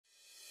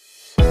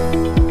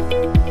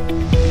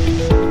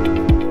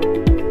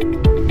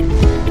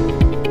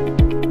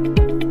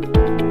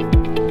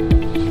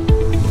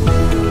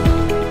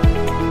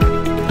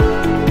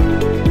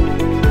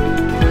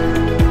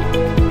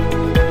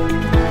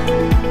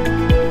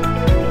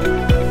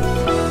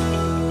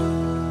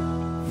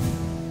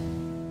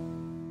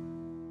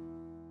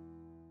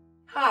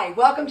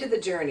to The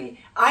Journey.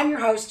 I'm your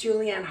host,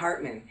 Julianne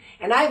Hartman,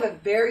 and I have a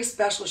very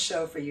special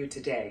show for you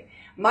today.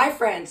 My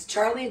friends,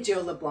 Charlie and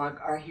Jill LeBlanc,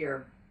 are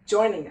here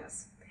joining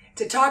us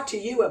to talk to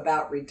you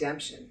about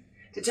redemption,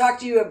 to talk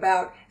to you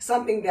about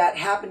something that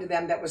happened to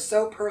them that was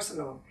so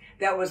personal,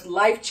 that was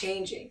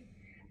life-changing.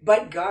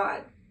 But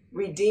God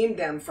redeemed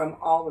them from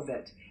all of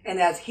it and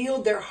has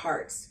healed their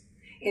hearts.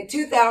 In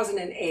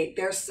 2008,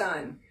 their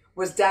son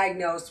was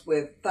diagnosed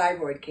with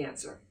thyroid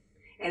cancer.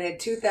 And in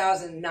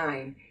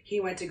 2009, he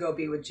went to go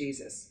be with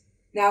Jesus.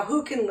 Now,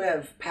 who can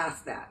live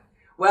past that?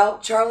 Well,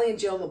 Charlie and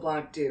Jill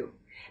LeBlanc do.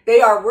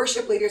 They are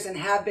worship leaders and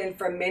have been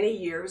for many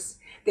years.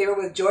 They were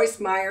with Joyce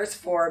Myers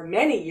for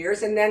many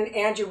years, and then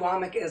Andrew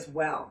Womack as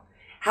well.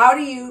 How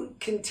do you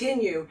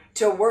continue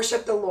to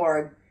worship the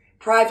Lord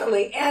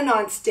privately and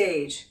on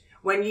stage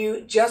when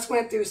you just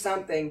went through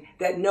something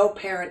that no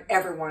parent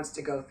ever wants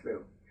to go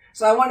through?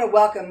 So I want to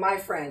welcome my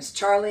friends,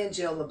 Charlie and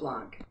Jill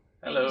LeBlanc.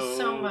 Hello. Thank you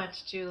so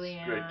much,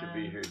 Julianne. Great to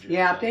be here, Julianne.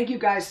 Yeah, thank you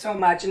guys so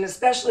much, and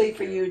especially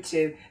for you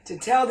to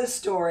tell this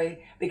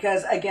story,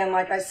 because again,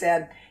 like I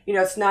said, you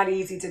know, it's not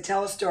easy to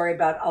tell a story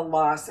about a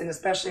loss, and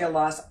especially a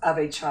loss of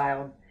a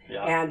child.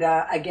 Yeah. And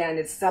again,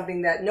 it's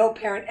something that no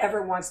parent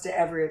ever wants to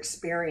ever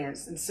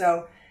experience. And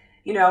so,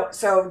 you know,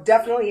 so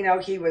definitely, you know,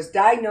 he was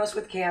diagnosed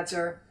with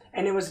cancer,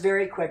 and it was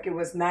very quick. It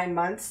was 9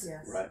 months.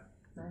 Yes. Right.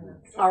 9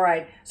 months. All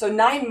right. So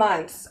 9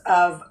 months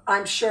of,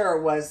 I'm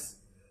sure, was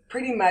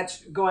pretty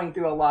much going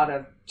through a lot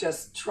of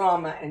just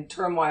trauma and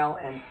turmoil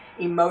and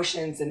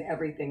emotions and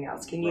everything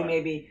else. Can you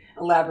maybe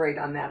elaborate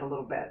on that a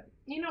little bit?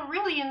 You know,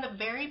 really in the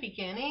very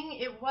beginning,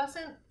 it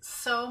wasn't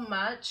so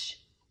much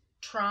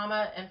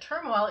trauma and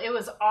turmoil. It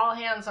was all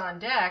hands on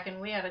deck,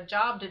 and we had a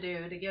job to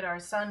do to get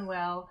our son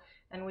well,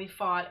 and we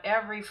fought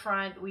every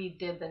front. We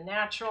did the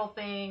natural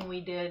thing.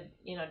 We did,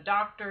 you know,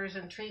 doctors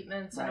and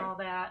treatments and all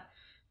that.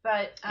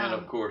 But and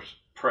of course,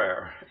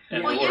 prayer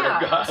and well, the Word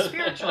of God.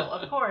 Spiritual,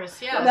 of course,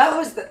 yes.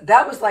 Well,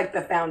 that was like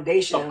the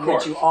foundation of in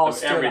course, which you all of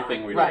stood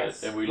everything on. we Right.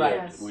 did, and we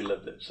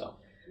lived it. So,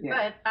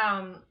 But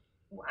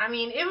I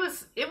mean, it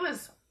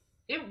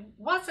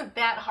wasn't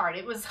that hard.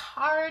 It was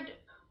hard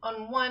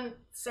on one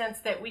sense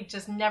that we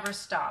just never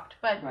stopped.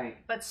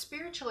 But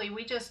spiritually,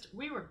 we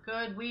were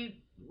good.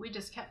 We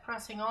just kept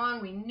pressing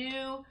on. We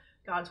knew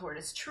God's word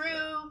is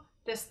true.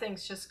 This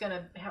thing's just going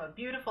to have a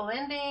beautiful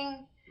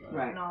ending,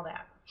 and all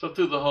that. So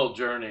through the whole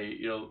journey,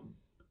 you know,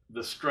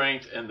 the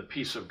strength and the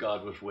peace of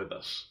God was with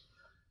us,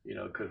 you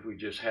know, because we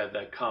just had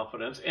that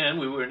confidence, and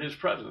we were in His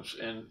presence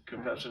and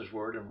confessing His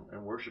word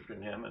and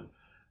worshiping Him,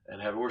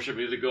 and had worship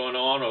music going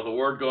on or the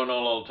word going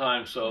on all the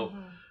time. So,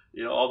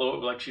 you know, although,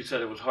 like she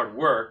said, it was hard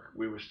work,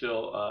 we were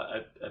still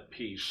at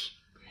peace.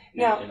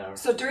 Now,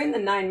 so during the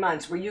 9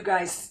 months, were you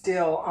guys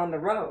still on the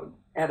road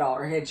at all,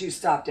 or had you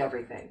stopped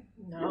everything?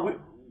 No.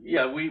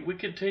 We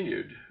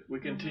continued. We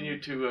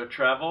continued to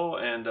travel,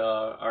 and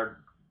our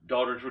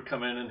daughters would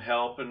come in and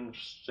help and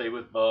stay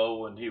with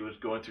Bo when he was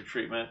going through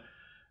treatment.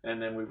 And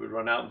then we would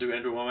run out and do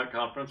Andrew Womack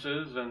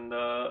conferences and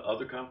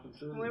other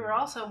conferences. We were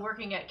also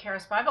working at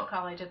Charis Bible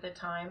College at the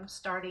time,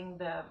 starting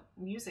the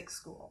music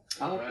school.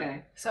 Oh,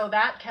 okay. So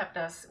that kept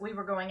us, we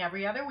were going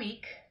every other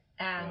week,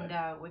 and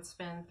would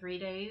spend 3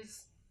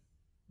 days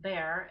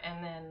there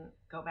and then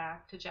go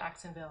back to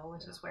Jacksonville,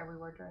 which is where we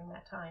were during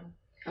that time.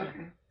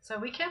 Okay. So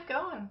we kept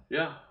going.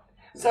 Yeah.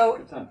 So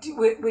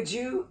would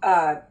you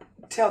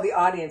tell the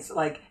audience,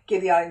 like,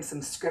 give the audience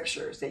some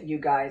scriptures that you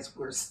guys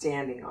were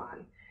standing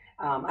on?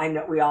 I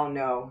know we all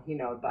know, you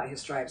know, by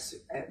His stripes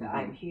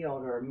I'm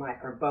healed, or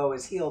Bo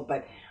is healed.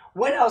 But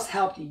what else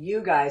helped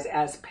you guys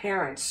as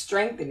parents,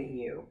 strengthening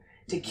you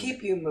to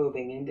keep you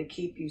moving and to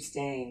keep you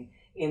staying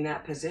in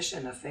that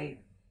position of faith?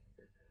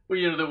 Well,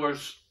 you know, there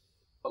was,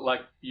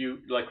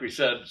 like we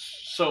said,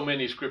 so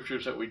many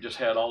scriptures that we just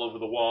had all over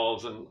the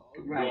walls and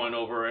going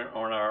over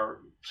on our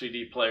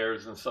CD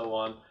players and so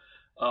on.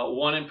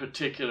 One in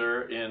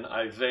particular in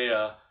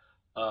Isaiah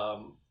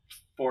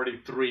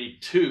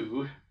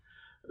 43:2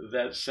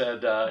 that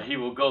said, He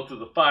will go through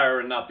the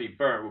fire and not be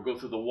burned. We'll go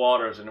through the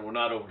waters and it will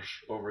not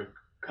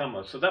overcome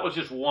us. So that was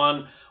just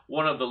one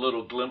of the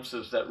little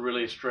glimpses that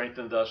really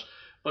strengthened us.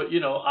 But,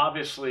 you know,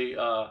 obviously,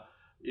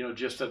 you know,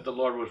 just that the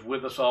Lord was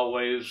with us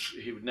always.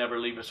 He would never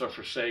leave us or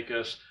forsake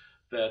us.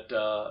 That,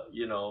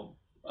 you know,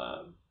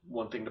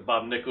 one thing that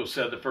Bob Nichols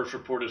said, the first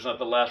report is not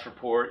the last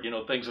report. You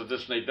know, things of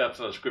this nature, that's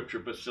not a scripture,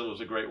 but still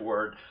is a great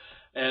word.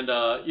 And,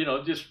 you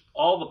know, just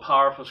all the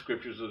powerful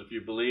scriptures that if you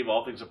believe,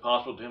 all things are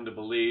possible to him to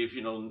believe,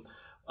 you know,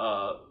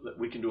 that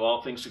we can do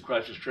all things through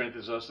Christ who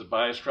strengthens us, that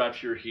by His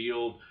stripes you're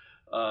healed,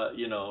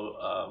 you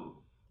know.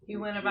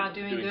 You went about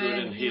doing good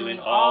and healing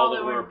all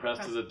that were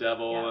oppressed of the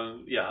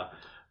devil. Yeah. And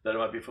that it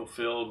might be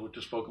fulfilled, which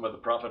is spoken by the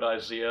prophet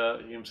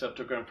Isaiah. He Himself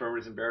took our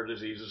infirmities and bare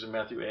diseases in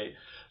Matthew 8.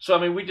 So, I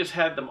mean, we just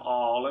had them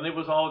all, and it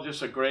was all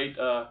just a great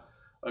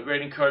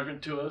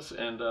encouragement to us,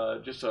 and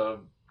just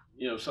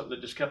you know, something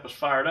that just kept us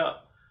fired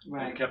up.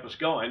 And kept us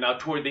going. Now,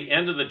 toward the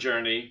end of the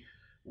journey,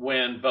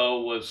 when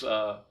Bo was,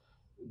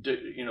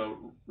 you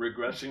know,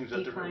 regressing,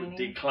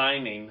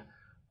 declining,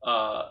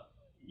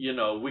 you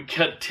know, we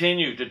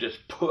continued to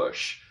just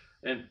push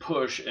and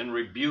push and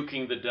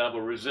rebuking the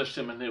devil, resist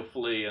him and he'll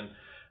flee,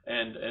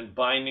 and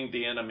binding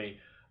the enemy.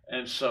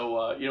 And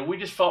so, we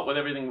just fought with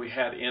everything we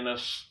had in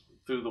us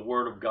through the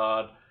Word of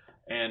God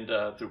and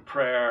through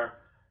prayer.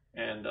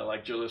 And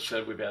like Julia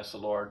said, we've asked the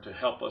Lord to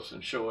help us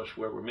and show us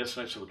where we're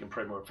missing it so we can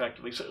pray more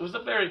effectively. So it was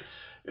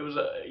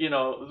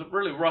a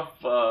really rough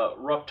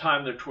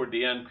time there toward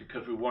the end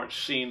because we weren't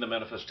seeing the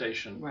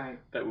manifestation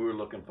that we were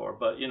looking for.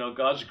 But,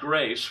 God's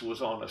grace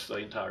was on us the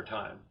entire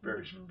time,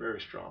 very, very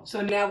strong.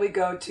 So now we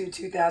go to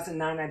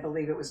 2009, I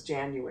believe it was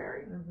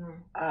January,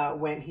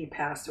 when he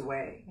passed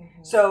away.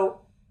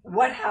 So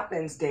what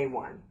happens day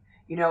one?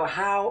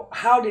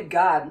 How did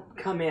God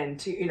come in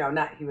to,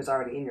 not he was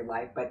already in your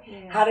life, but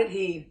how did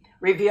he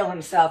reveal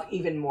himself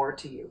even more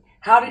to you?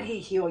 How did he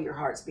heal your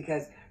hearts?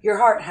 Because your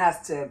heart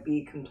has to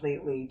be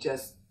completely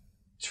just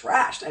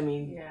trashed. I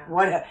mean,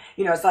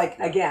 it's like,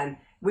 again,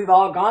 we've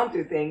all gone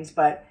through things,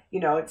 but,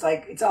 it's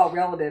like, it's all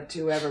relative to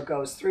whoever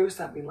goes through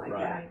something like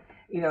that.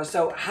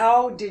 So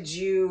how did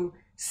you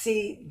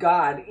see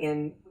God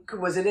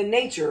was it in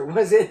nature?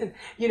 Was it,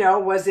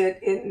 was it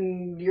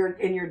in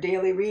your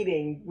daily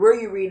reading? Were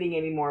you reading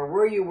anymore?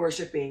 Were you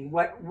worshiping?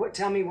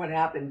 Tell me what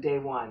happened day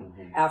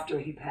one after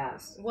he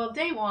passed. Well,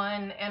 day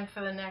one and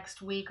for the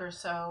next week or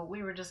so,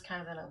 we were just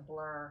kind of in a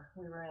blur.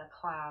 We were in a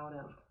cloud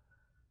of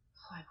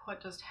like,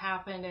 what just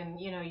happened? And,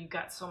 you've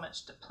got so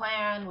much to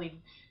plan. We've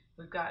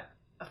got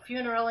a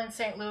funeral in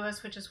St.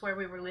 Louis, which is where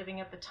we were living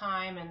at the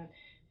time. And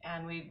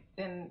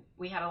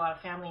we had a lot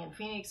of family in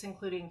Phoenix,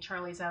 including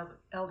Charlie's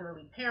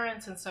elderly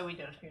parents, and so we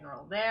did a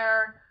funeral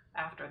there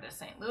after the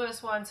St.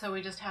 Louis one. So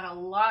we just had a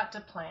lot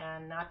to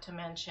plan, not to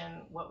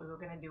mention what we were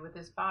going to do with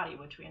his body,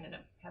 which we ended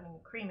up having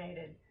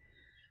cremated.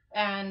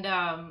 And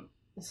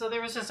so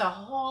there was just a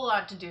whole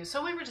lot to do.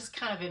 So we were just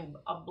kind of in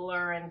a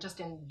blur and just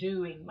in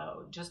doing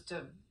mode, just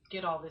to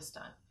get all this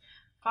done.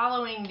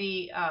 Following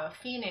the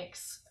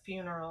Phoenix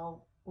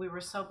funeral, we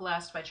were so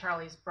blessed by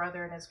Charlie's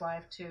brother and his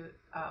wife to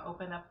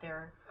open up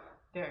their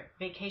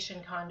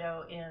vacation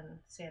condo in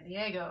San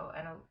Diego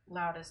and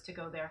allowed us to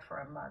go there for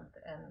a month,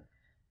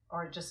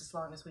 or just as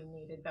long as we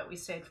needed, but we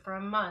stayed for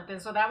a month.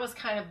 And so that was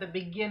kind of the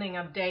beginning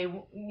of the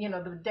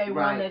day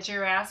one that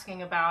you're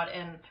asking about.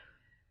 And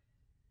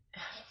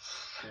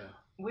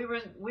we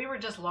were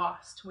just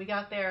lost. We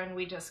got there and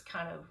we just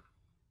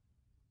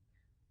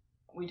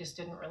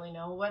didn't really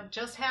know what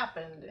just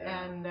happened.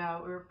 And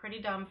we were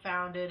pretty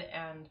dumbfounded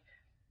and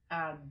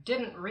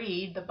didn't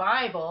read the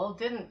Bible,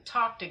 didn't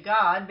talk to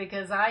God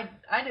because I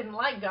didn't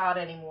like God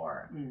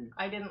anymore.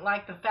 I didn't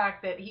like the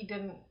fact that he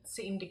didn't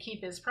seem to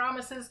keep his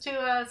promises to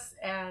us,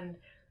 and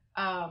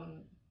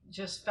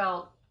just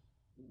felt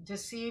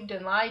deceived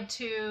and lied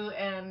to,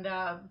 and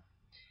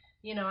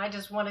I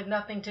just wanted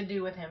nothing to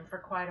do with him for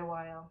quite a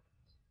while.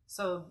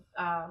 So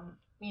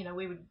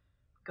we would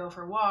go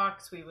for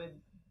walks, we would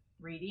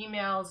read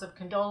emails of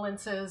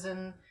condolences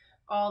and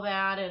all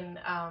that, and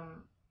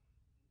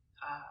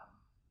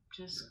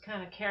just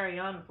kind of carry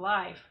on with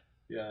life.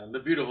 Yeah, and the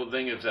beautiful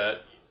thing is that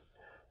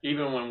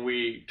even when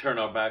we turn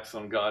our backs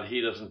on God, he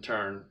doesn't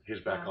turn his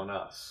back on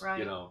us,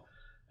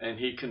 and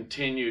he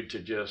continued to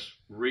just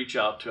reach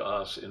out to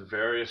us in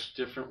various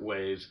different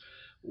ways.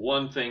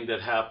 One thing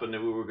that happened,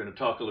 and we were going to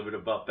talk a little bit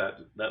about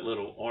that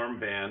little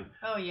armband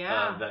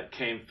that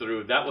came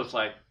through, that was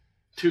like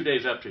 2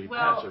 days after he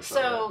passed or so.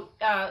 So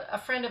a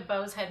friend of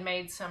Bo's had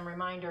made some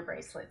reminder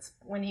bracelets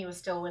when he was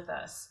still with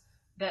us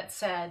that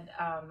said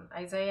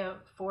Isaiah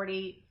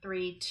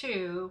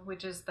 43:2,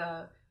 which is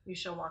the "You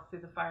shall walk through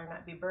the fire,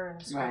 not be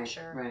burned"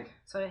 scripture. Right.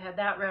 So it had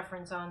that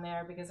reference on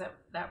there because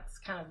that's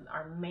kind of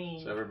our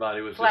main everybody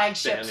was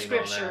flagship just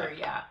scripture.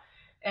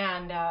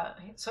 And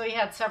so he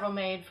had several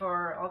made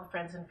for all the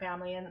friends and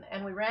family,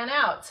 and we ran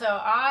out. So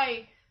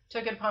I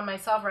took it upon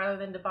myself, rather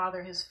than to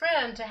bother his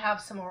friend, to have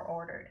some more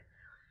ordered.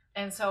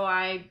 And so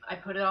I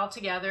put it all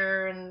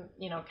together and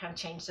kind of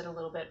changed it a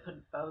little bit,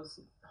 put Bo's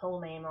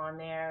whole name on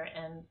there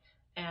and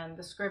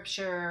the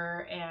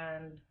scripture,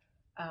 and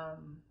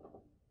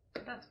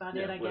that's about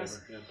it, I guess.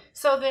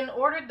 So then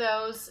ordered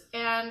those,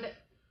 and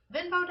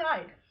then Bo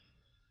died.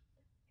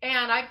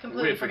 And I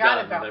completely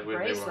forgot about the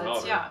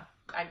bracelets.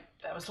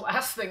 That was the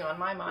last thing on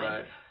my mind.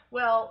 Right.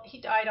 Well, he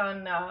died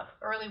on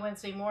early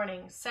Wednesday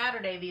morning.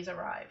 Saturday, these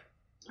arrive.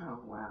 Oh,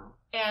 wow.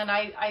 And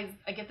I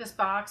get this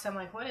box. I'm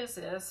like, what is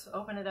this?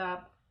 Open it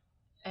up,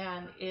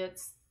 and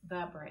it's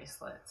the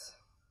bracelets.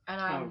 And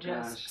I'm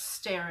just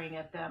staring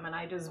at them, and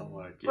I just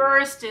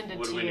burst into tears.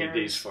 What do we need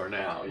these for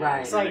now?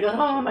 Right. It's like,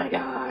 oh my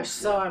gosh.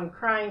 So I'm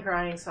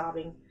crying,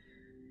 sobbing.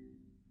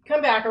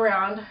 Come back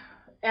around,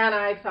 and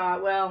I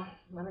thought, well,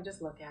 let me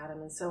just look at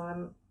him. And so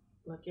I'm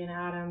looking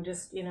at him,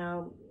 just,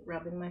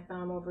 rubbing my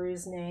thumb over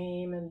his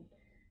name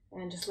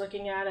and just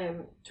looking at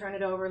him, turn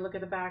it over, look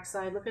at the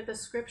backside, look at the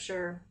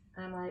scripture.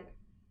 And I'm like,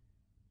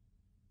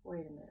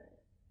 wait a minute.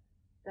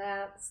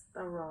 That's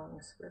the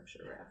wrong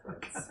scripture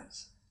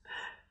reference.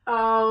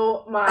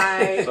 Oh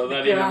my So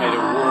that even made it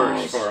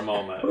worse for a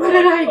moment. What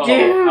did I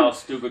do? How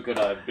stupid could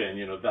I have been?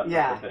 That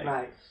type of thing.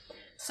 Right.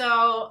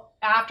 So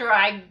after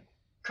I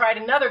cried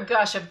another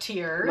gush of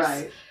tears,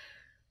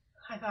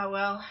 I thought,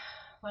 well,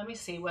 let me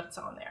see what's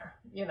on there.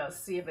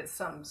 See if it's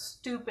some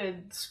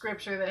stupid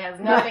scripture that has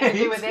nothing to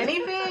do with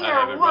anything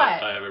or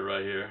what. I have it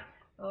right here.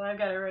 Well, I've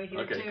got it right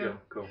here too. Okay,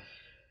 cool.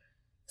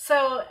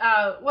 So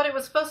what it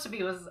was supposed to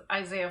be was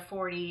Isaiah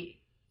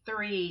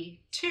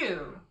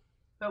 43:2,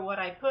 but what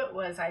I put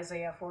was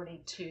Isaiah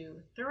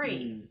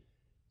 42:3.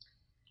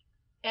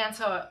 And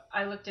so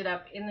I looked it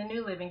up in the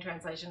New Living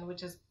Translation,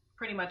 which is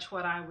pretty much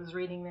what I was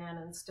reading then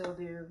and still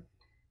do.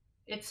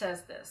 It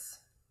says this: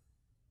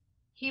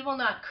 He will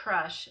not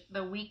crush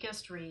the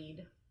weakest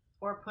reed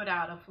or put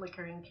out a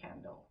flickering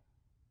candle.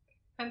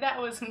 And that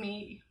was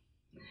me.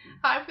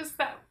 I was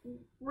that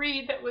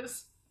reed that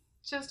was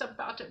just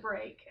about to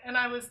break, and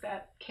I was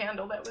that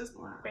candle that was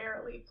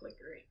barely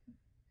flickering.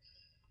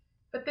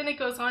 But then it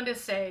goes on to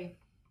say,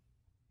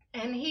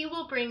 and he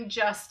will bring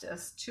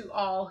justice to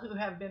all who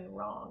have been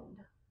wronged.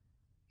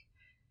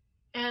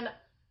 And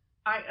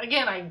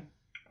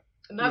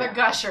another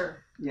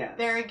gusher. Yes.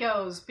 There it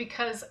goes,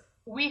 because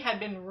we had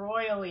been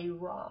royally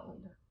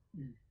wronged.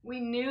 We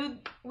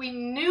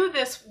knew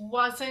this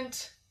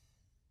wasn't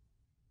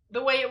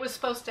the way it was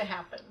supposed to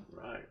happen.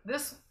 Right.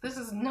 This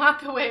is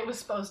not the way it was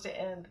supposed to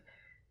end,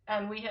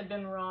 and we had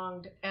been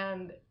wronged,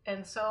 and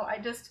so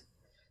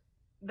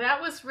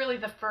that was really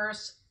the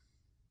first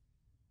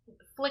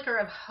flicker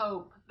of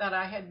hope that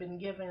I had been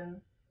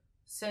given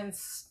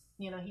since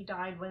he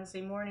died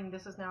Wednesday morning.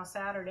 This is now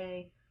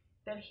Saturday,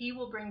 that he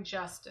will bring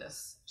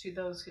justice to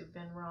those who've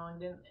been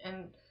wronged,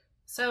 and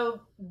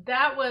so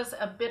that was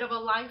a bit of a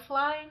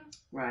lifeline.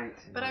 Right.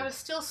 But I was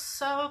still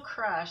so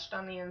crushed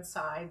on the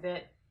inside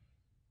that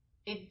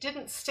it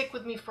didn't stick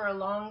with me for a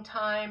long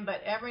time,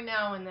 but every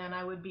now and then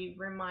I would be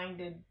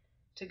reminded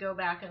to go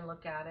back and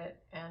look at it.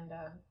 And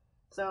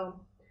so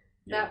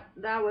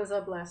that was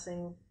a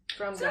blessing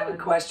from God. I have a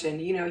question.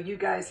 You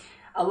guys,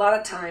 a lot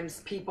of times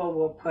people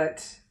will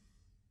put,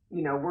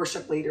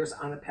 worship leaders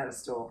on a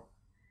pedestal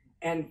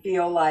and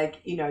feel like,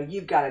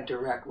 you've got a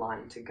direct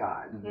line to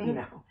God.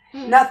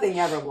 Mm-hmm. Nothing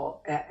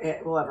will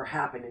ever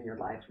happen in your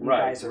life. You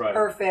guys are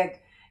perfect,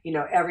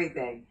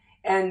 everything.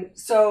 And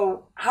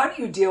so how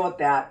do you deal with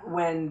that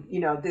when,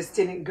 this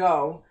didn't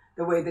go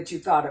the way that you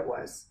thought it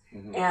was?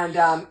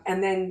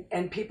 Mm-hmm.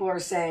 And people are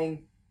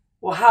saying,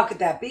 well, how could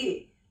that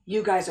be?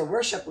 You guys are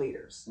worship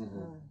leaders.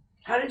 Mm-hmm.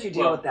 How did you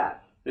deal with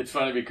that? It's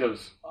funny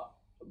because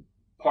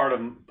part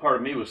of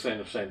me was saying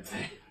the same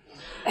thing.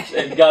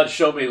 And God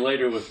showed me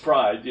later with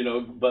pride,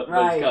 but it's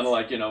kind of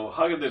like,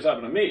 how could this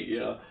happen to me,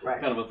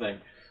 kind of a thing.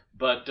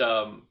 But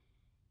I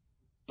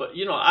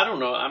don't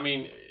know. I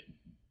mean,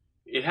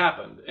 it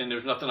happened, and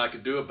there's nothing I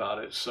could do about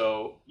it.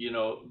 So,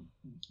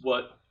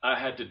 what I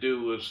had to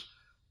do was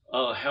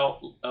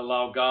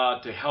allow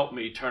God to help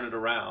me turn it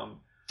around.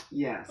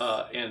 Yes.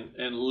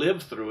 And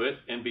live through it,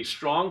 and be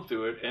strong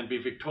through it, and be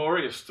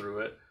victorious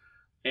through it,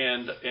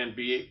 and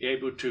be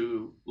able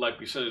to, like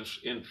we said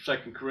in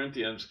 2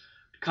 Corinthians,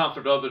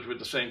 comfort others with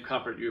the same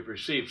comfort you've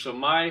received. So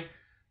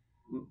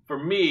for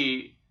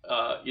me,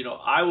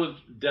 I was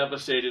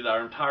devastated.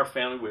 Our entire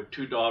family, we have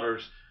 2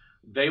 daughters.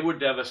 They were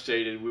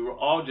devastated. We were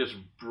all just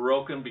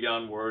broken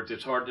beyond words.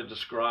 It's hard to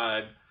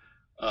describe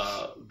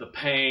the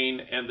pain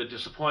and the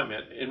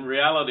disappointment. In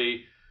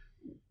reality,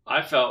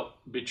 I felt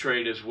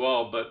betrayed as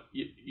well. But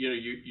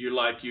you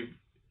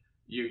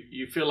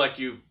feel like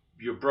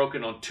you're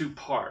broken in two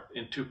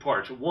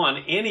parts.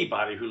 One,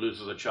 anybody who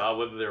loses a child,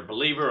 whether they're a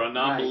believer or a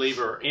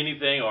non-believer or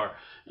anything, or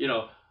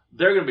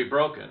they're going to be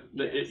broken.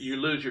 Yes. You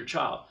lose your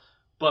child.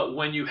 But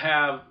when you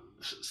have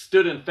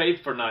stood in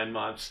faith for 9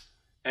 months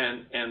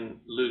and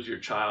lose your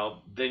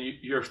child, then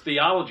your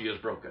theology is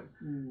broken.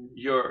 Mm.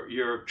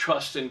 Your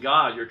trust in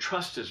God, your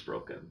trust is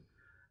broken.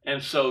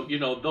 And so,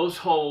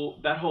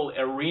 that whole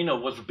arena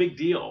was a big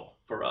deal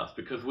for us,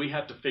 because we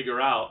had to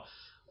figure out,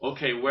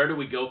 okay, where do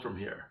we go from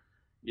here?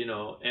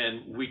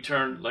 And we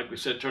turned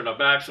our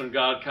backs on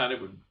God, kind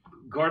of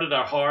guarded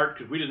our heart,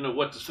 because we didn't know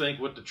what to think,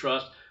 what to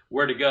trust,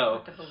 where to go.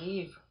 What to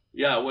believe.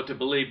 Yeah, what to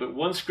believe. But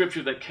one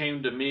scripture that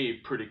came to me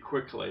pretty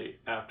quickly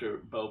after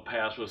Bo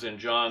passed was in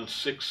John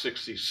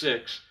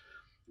 6:66,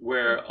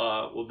 where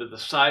the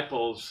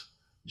disciples,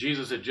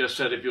 Jesus had just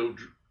said, if you'll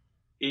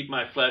eat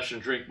my flesh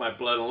and drink my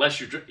blood, unless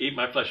you eat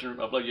my flesh and drink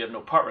my blood, you have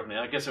no part with me.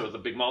 I guess there was a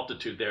big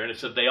multitude there. And it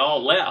said they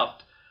all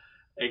left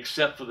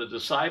except for the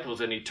disciples.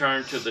 And he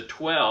turned to the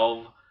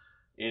 12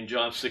 in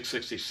John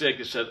 6:66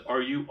 and said,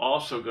 are you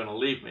also going to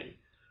leave me?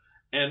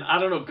 And I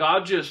don't know,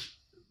 God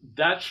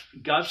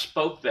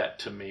spoke that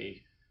to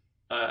me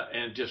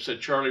and just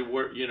said, Charlie,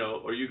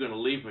 are you going to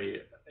leave me?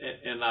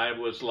 And I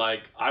was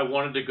like, I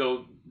wanted to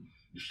go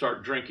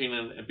start drinking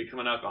and become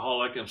an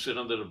alcoholic and sit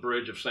under the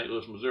bridge of St.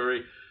 Louis,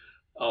 Missouri,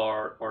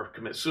 or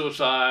commit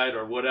suicide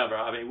or whatever.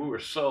 I mean, we were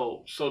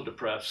so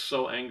depressed,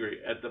 so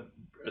angry at the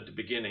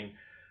beginning.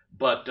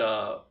 But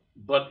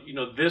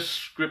this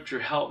scripture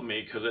helped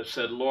me, because it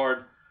said,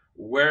 Lord,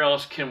 where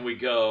else can we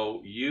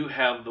go? You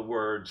have the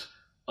words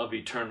of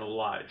eternal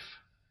life.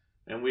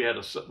 And we had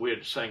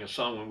sang a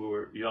song when we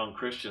were young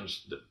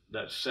Christians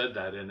that said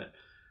that in it.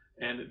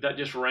 And that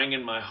just rang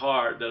in my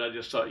heart, that I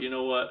just thought, you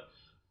know what?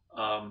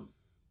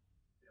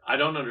 I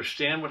don't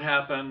understand what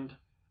happened.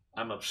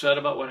 I'm upset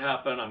about what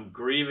happened. I'm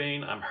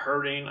grieving. I'm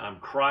hurting. I'm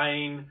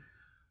crying.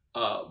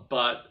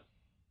 But,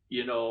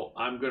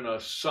 I'm going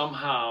to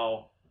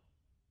somehow,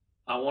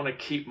 I want to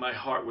keep my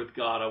heart with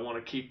God. I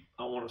want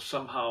to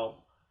somehow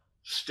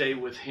stay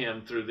with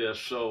him through this.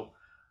 So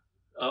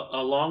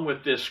along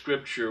with this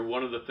scripture,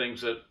 one of the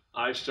things that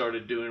I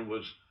started doing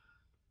was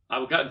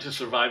I got into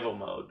survival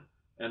mode,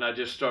 and I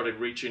just started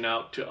reaching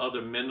out to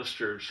other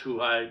ministers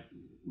who I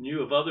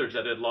knew of others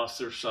that had lost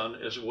their son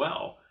as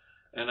well.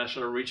 And I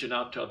started reaching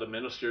out to other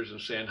ministers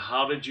and saying,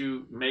 how did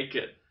you make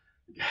it?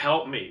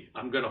 Help me.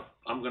 I'm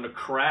going to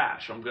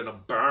crash. I'm going to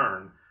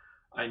burn.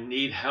 I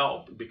need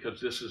help because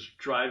this is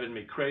driving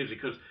me crazy.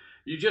 Because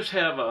you just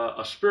have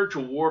a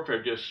spiritual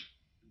warfare just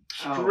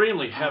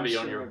extremely heavy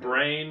on your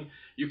brain.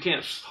 You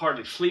can't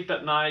hardly sleep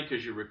at night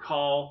because you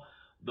recall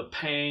the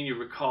pain, you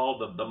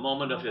recall the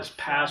moment of his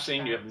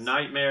passing. You have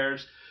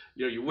nightmares.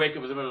 You wake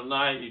up in the middle of the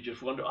night, you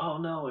just wonder, oh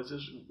no, is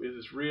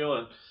this real?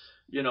 And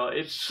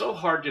it's so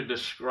hard to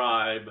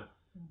describe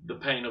the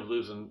pain of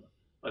losing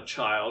a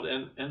child,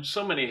 and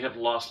so many have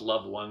lost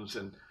loved ones,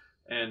 and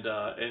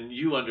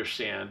you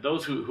understand.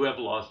 Those who have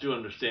lost do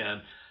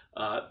understand.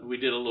 We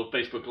did a little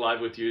Facebook Live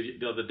with you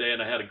the other day,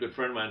 and I had a good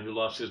friend of mine who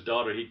lost his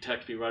daughter. He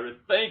texted me right away,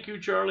 thank you,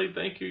 Charlie,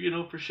 thank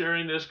you, for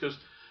sharing this, because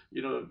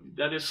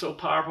that is so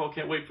powerful.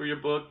 Can't wait for your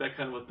book, that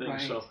kind of a thing.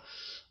 Right. So,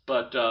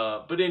 but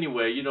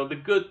anyway,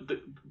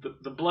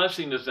 the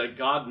blessing is that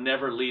God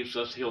never leaves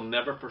us. He'll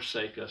never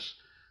forsake us,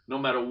 no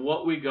matter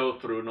what we go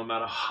through, no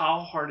matter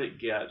how hard it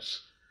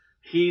gets.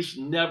 He's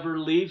never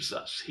leaves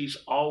us. He's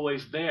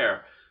always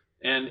there.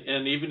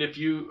 And even if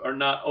you are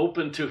not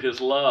open to his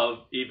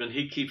love, even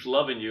he keeps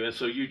loving you. And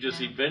so you just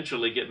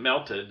eventually get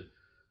melted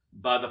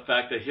by the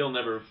fact that he'll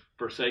never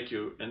forsake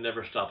you and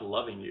never stop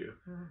loving you.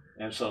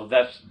 And so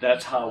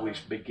that's how we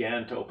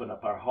began to open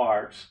up our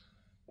hearts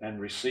and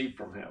receive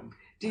from him.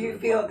 Do you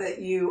feel that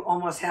you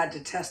almost had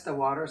to test the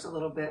waters a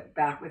little bit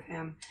back with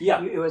him?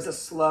 Yeah. It was a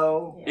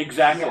slow...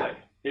 Exactly. Yeah.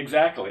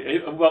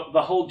 Exactly. Well,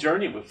 the whole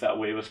journey was that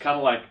way. It was kind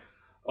of like,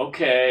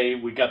 okay,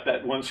 we got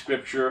that one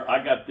scripture.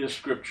 I got this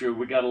scripture.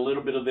 We got a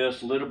little bit of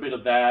this, a little bit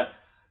of that.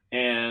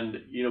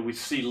 And, we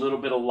see a little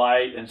bit of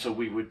light. And so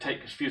we would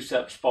take a few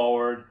steps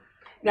forward.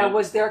 Now,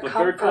 was there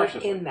comfort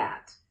in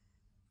that?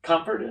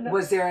 Comfort in it?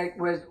 Was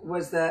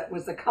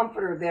the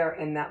comforter there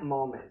in that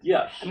moment?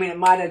 Yes. I mean, it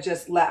might have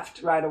just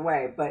left right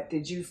away, but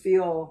did you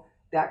feel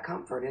that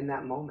comfort in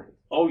that moment?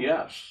 Oh,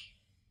 yes.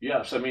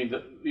 Yes. I mean,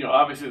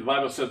 obviously the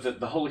Bible says that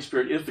the Holy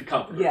Spirit is the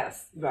comforter.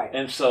 Yes, right.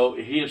 And so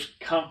his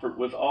comfort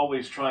was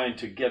always trying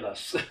to get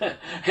us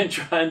and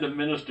trying to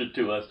minister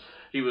to us.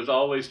 He was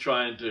always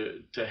trying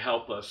to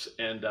help us.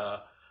 And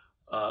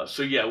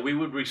we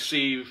would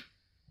receive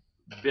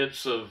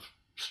bits of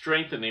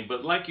strengthening,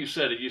 but like you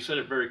said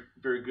it very,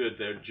 very good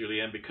there,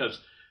 Julianne,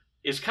 because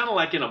it's kind of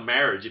like in a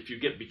marriage. If you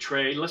get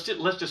betrayed, let's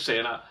just say,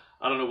 and I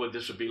don't know what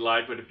this would be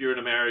like, but if you're in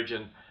a marriage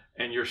and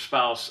your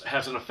spouse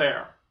has an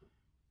affair,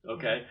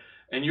 okay,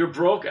 and you're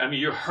broken, I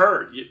mean, you're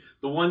hurt,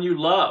 the one you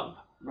love,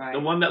 right, the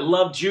one that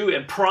loved you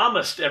and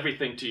promised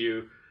everything to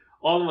you,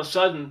 all of a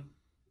sudden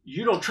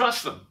you don't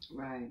trust them,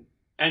 right,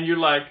 and you're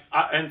like,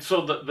 and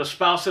so the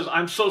spouse says,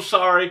 I'm so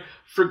sorry,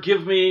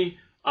 forgive me,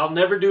 I'll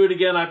never do it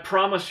again, I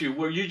promise you.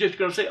 Were you just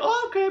going to say,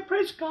 oh, okay,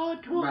 praise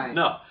God, come on? Right.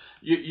 No,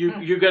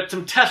 you get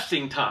some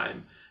testing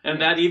time.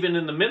 And that even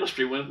in the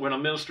ministry, when a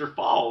minister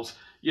falls,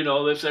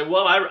 they say,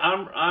 well,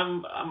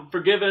 I'm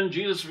forgiven,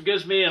 Jesus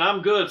forgives me, and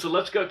I'm good, so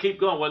let's keep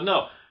going. Well,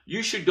 no,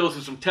 you should go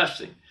through some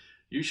testing.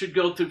 You should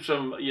go through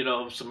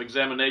some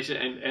examination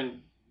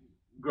and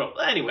grow.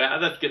 Anyway,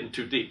 that's getting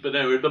too deep. But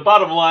anyway, the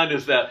bottom line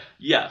is that,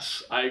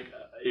 yes,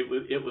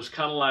 it was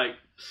kind of like,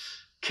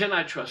 can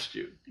I trust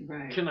you?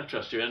 Right. Can I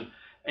trust you? And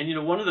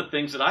one of the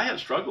things that I had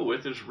struggled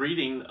with is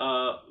reading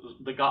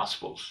the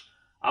Gospels.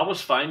 I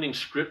was finding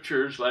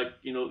scriptures like,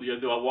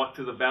 do I walk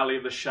through the valley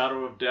of the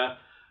shadow of death?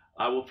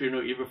 I will fear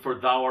no evil, for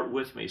thou art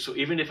with me. So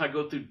even if I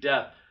go through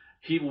death,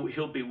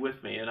 he'll be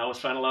with me. And I was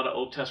finding a lot of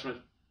Old Testament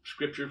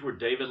scriptures where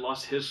David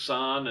lost his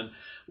son, and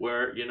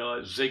where,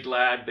 at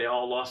Ziklag, they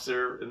all lost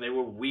and they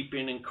were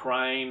weeping and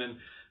crying,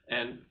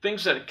 and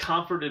things that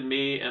comforted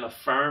me and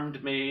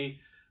affirmed me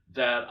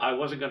that I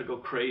wasn't going to go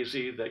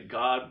crazy, that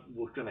God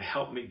was going to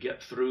help me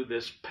get through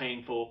this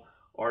painful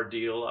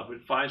ordeal. I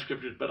would find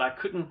scriptures, but I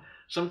couldn't.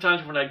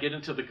 Sometimes when I get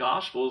into the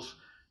Gospels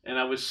and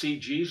I would see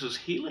Jesus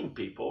healing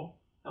people,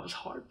 that was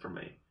hard for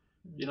me.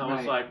 I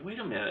was like, wait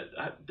a minute,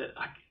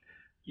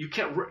 you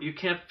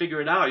can't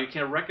figure it out. You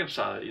can't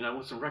reconcile it.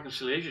 With some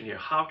reconciliation here.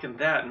 How can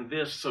that and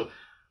this?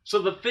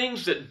 So the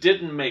things that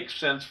didn't make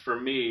sense for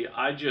me,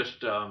 I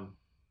just had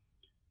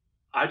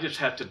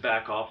to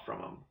back off from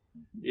them.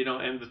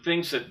 And the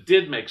things that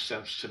did make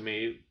sense to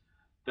me,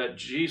 that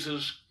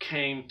Jesus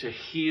came to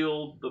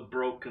heal the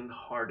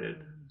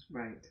brokenhearted,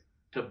 right,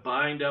 to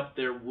bind up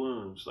their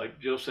wounds. Like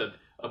Joe said,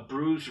 a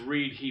bruised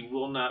reed he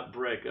will not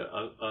break,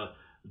 a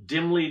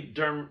dimly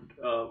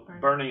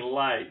burning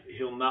light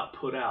he'll not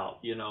put out.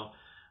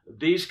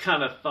 These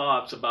kind of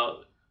thoughts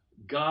about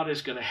God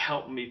is going to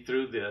help me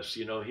through this.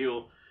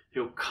 He'll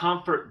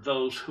comfort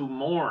those who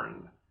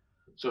mourn.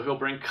 So he'll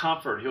bring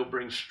comfort, he'll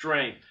bring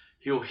strength,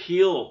 he'll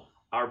heal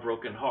our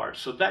broken hearts.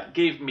 So that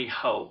gave me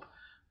hope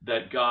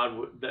that God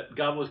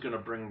was going to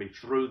bring me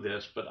through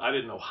this, but I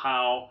didn't know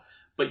how.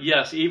 But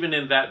yes, even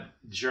in that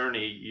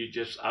journey,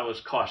 I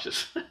was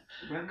cautious,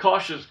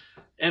 cautious,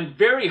 and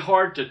very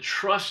hard to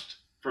trust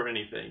for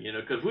anything,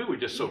 because we were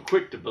just so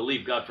quick to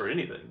believe God for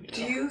anything.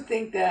 Do you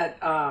think that,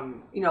 a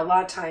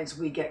lot of times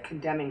we get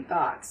condemning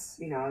thoughts,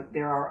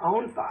 they're our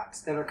own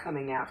thoughts that are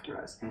coming after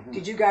us. Mm-hmm.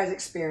 Did you guys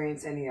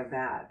experience any of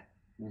that?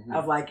 Mm-hmm.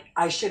 Of like,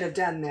 I should have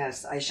done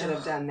this, I should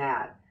have done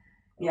that.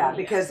 Yeah,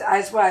 because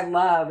that's what I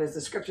love is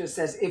the scripture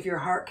says, if your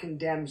heart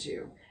condemns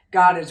you,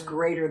 God is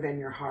greater than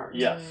your heart.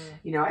 Yes.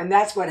 And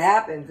that's what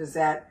happens is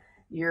that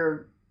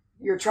you're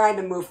trying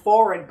to move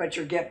forward, but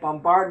you get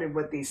bombarded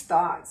with these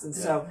thoughts. And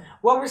so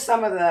what were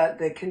some of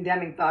the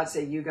condemning thoughts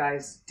that you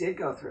guys did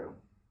go through?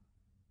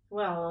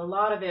 Well, a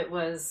lot of it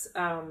was,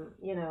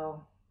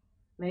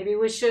 maybe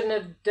we shouldn't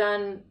have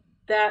done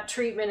that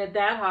treatment at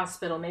that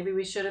hospital. Maybe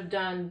we should have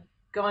gone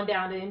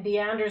down to MD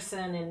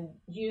Anderson in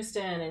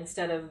Houston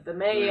instead of the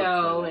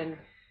Mayo and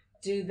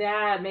do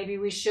that. Maybe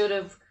we should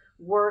have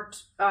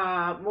worked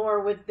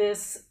more with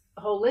this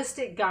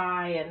holistic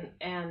guy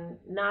and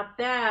not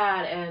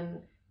that.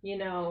 And,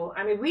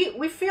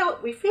 we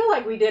feel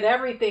like we did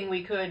everything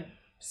we could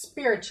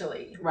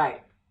spiritually.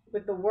 Right.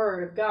 With the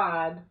word of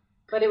God.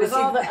 But it was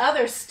all the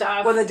other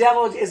stuff. Well, the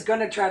devil is going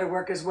to try to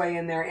work his way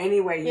in there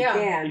any way he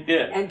can. He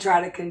did. And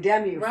try to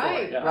condemn you for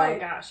it. Yeah. Right. Oh,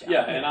 gosh.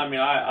 Yeah, and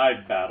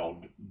I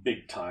battled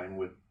big time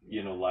with,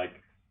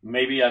 like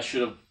maybe I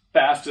should have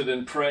fasted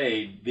and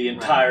prayed the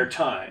entire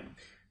time.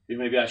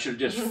 Maybe I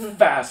should have just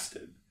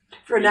fasted.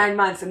 For 9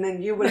 months, and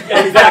then you would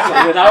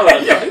exactly.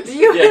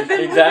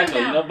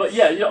 Exactly.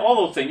 But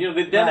all those things.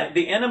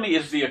 The enemy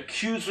is the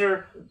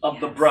accuser of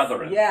the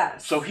brethren.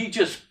 Yes. So he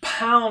just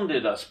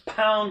pounded us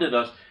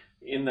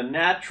in the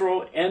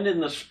natural and in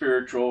the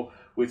spiritual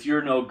with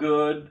you're no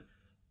good.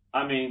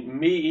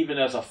 Me even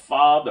as a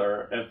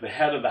father, as the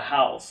head of the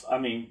house.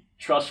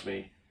 Trust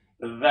me,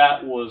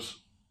 that was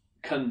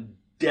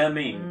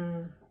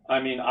condemning.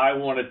 I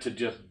wanted to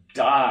just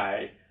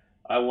die.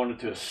 I wanted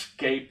to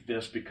escape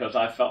this because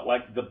I felt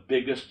like the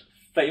biggest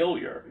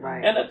failure.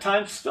 Right. And at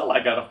times still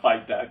I got to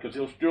fight that because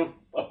he'll still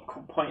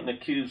point and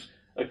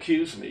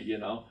accuse me,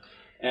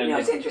 And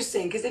it's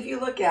interesting because if you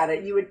look at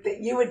it, you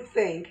would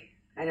think,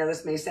 I know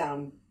this may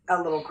sound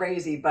a little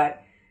crazy,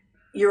 but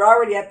you're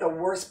already at the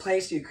worst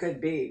place you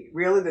could be.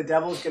 Really, the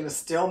devil's going to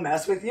still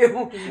mess with you?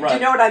 Right. Do you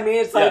know what I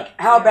mean? It's like,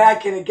 how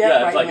bad can it get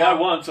right now? It's like, I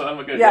won, so I'm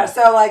a good guy.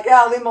 So like,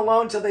 leave him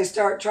alone until they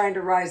start trying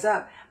to rise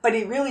up. But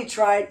he really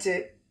tried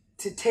to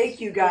take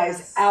you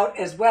guys out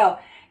as well.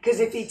 Because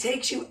if he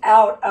takes you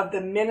out of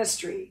the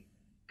ministry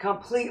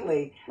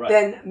completely,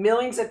 then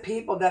millions of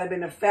people that have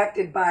been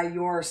affected by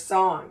your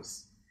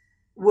songs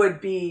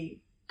would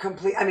be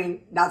complete.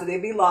 Not that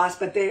they'd be lost,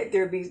 but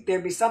there'd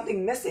be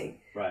something missing.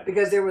 Right.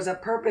 Because there was a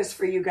purpose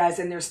for you guys,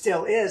 and there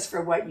still is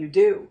for what you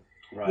do.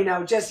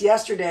 Right. Just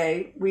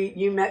yesterday,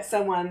 you met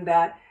someone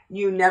that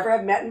you never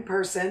have met in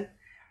person,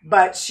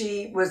 but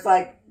she was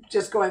like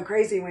just going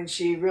crazy when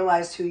she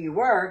realized who you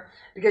were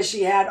because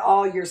she had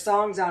all your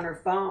songs on her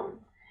phone,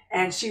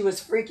 and she was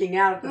freaking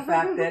out at the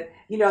fact that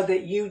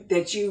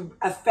that you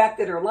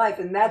affected her life,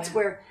 and that's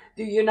where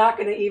you're not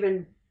going to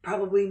even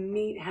probably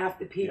meet half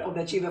the people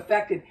that you've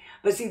affected.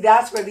 But see,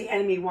 that's where the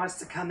enemy wants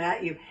to come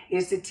at you. He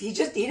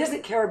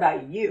doesn't care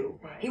about you.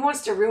 Right. He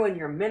wants to ruin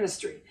your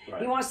ministry.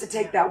 Right. He wants to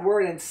take that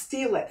word and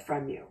steal it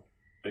from you.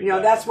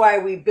 Exactly. That's why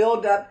we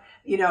build up,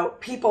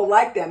 people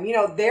like them.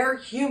 They're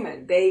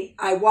human.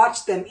 I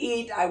watch them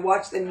eat. I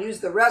watch them use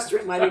the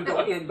restroom. I didn't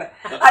go in, but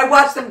I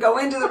watch them go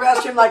into the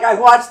restroom like I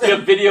watch them. You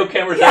have video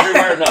cameras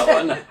everywhere?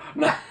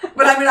 No.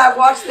 But I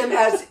watch them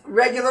as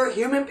regular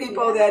human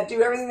people that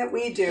do everything that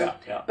we do.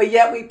 But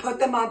yet we put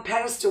them on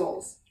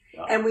pedestals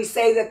and we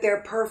say that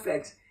they're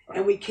perfect,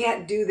 and we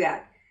can't do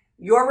that.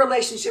 Your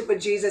relationship with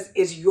Jesus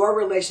is your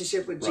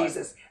relationship with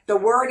Jesus. The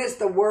word is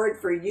the word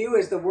for you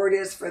as the word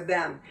is for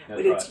them.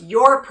 But it's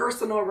your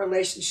personal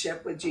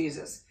relationship with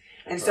Jesus.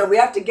 And so we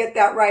have to get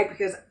that right,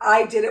 because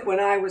I did it when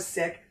I was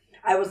sick.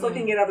 I was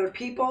looking at other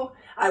people.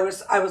 I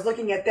was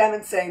looking at them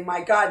and saying,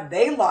 my God,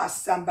 they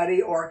lost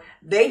somebody, or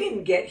they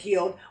didn't get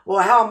healed.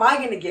 Well, how am I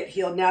going to get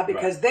healed now?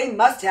 Because they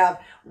must have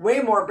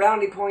way more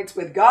brownie points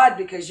with God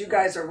because you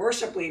guys are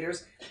worship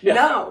leaders. Yeah.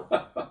 No,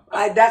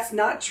 that's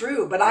not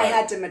true. But I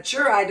had to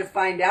mature. I had to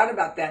find out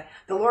about that.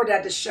 The Lord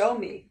had to show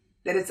me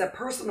that it's a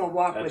personal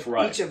walk with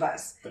each of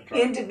us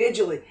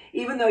individually.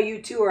 Even though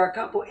you two are a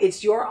couple,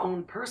 it's your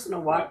own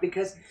personal walk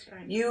because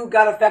you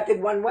got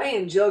affected one way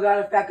and Jill got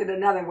affected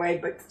another way,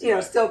 but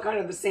still kind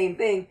of the same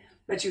thing,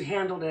 but you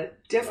handled it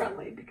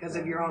differently because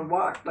of your own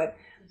walk. But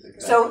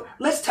so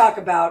let's talk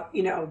about,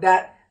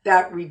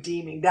 that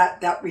redeeming,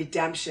 that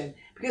redemption,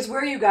 because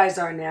where you guys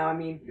are now,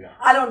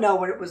 I don't know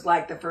what it was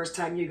like the first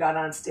time you got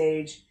on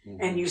stage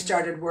and you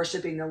started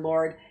worshiping the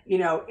Lord,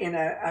 in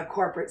a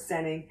corporate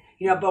setting.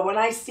 But when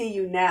I see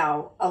you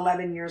now,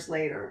 11 years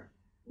later,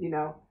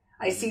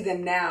 I see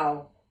them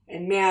now,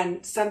 and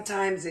man,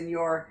 sometimes in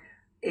your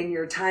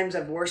times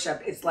of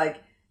worship, it's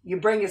like you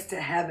bring us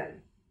to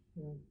heaven.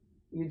 Mm.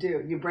 You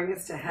do. You bring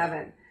us to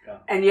heaven. Yeah.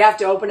 And you have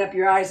to open up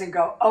your eyes and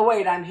go, oh,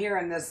 wait, I'm here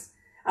in this.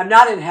 I'm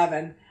not in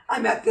heaven.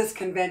 I'm at this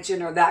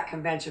convention or that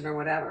convention or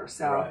whatever.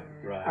 So,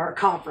 Right. or a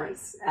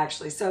conference,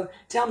 actually. So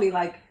tell me,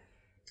 like,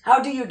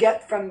 how do you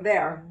get from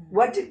there?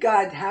 What did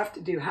God have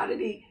to do? How did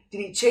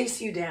he chase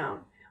you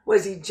down?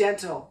 Was he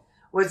gentle?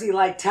 Was he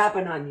like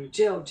tapping on you?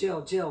 Jill,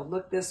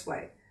 look this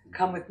way.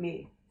 Come with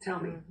me. Tell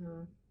me.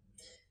 Mm-hmm.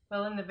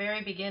 Well, in the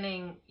very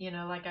beginning,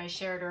 like I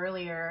shared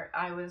earlier,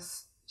 I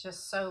was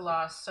just so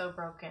lost, so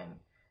broken.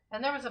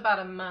 And there was about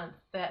a month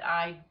that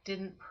I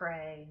didn't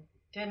pray,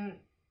 didn't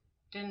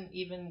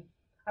even,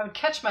 I would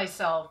catch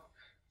myself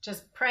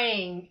just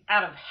praying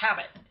out of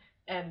habit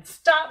and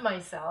stop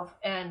myself.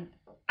 And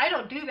I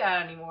don't do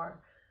that anymore.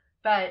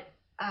 But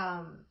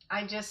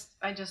I just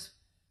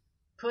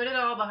put it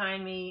all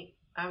behind me.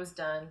 I was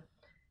done.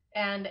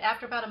 And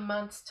after about a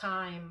month's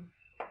time,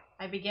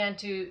 I began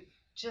to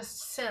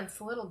just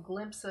sense little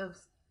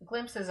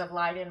glimpses of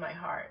light in my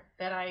heart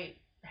that I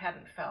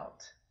hadn't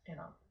felt,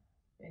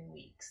 in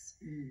weeks.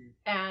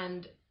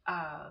 And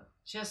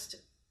just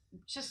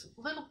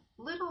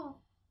little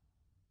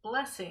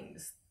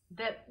blessings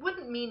that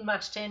wouldn't mean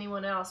much to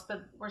anyone else,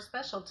 but were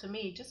special to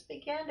me, just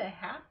began to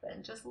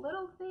happen, just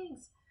little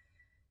things.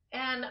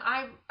 And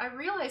I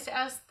realized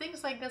as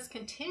things like this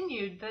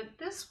continued that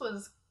this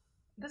was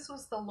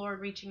the Lord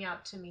reaching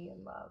out to me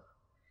in love.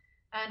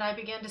 And I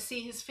began to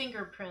see his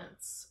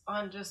fingerprints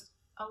on just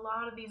a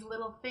lot of these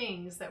little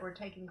things that were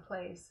taking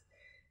place.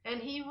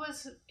 And he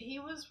was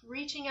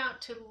reaching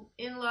out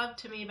in love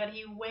to me, but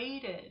he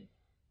waited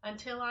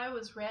until I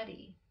was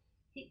ready.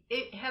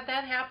 Had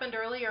that happened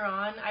earlier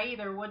on, I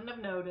either wouldn't have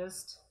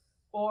noticed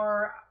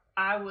or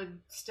I would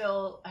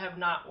still have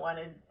not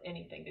wanted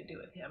anything to do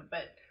with him.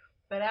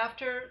 But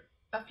after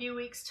a few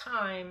weeks'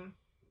 time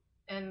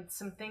and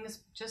some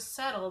things just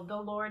settled, the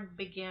Lord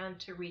began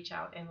to reach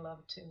out in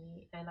love to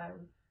me, and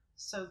I'm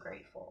so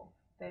grateful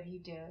that he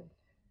did.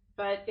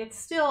 But it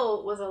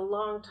still was a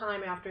long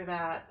time after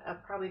that,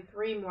 probably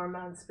 3 more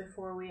months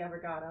before we ever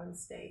got on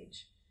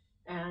stage.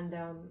 And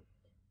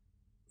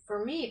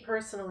for me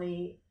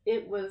personally,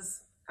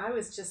 I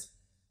was just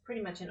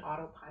pretty much in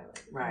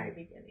autopilot in the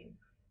beginning.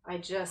 I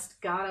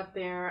just got up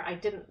there. I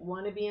didn't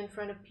want to be in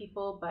front of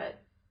people,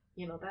 but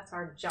that's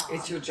our job.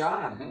 It's your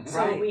job.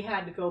 So we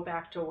had to go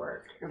back to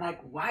work. You're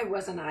like, why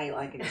wasn't I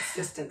like an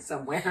assistant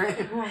somewhere?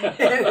 Right.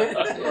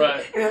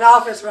 In an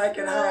office where I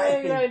can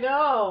hide. I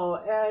know.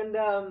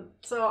 And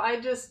so I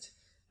just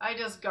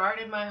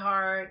guarded my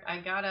heart. I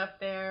got up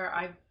there,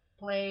 I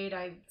played,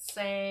 I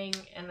sang,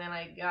 and then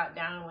I got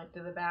down and went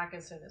to the back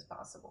as soon as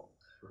possible.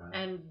 Right.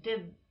 And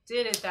did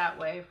it that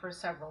way for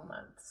several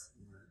months.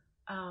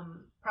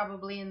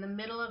 Probably in the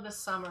middle of the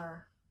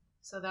summer.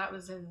 So that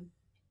was in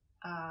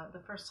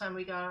the first time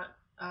we got,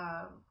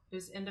 it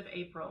was end of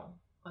April.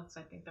 That's,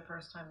 I think, the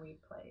first time we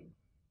played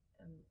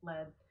and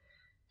led.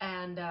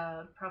 And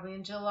probably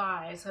in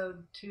July, so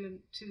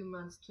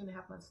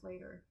 2.5 months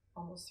later,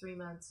 almost 3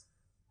 months,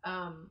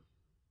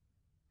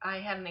 I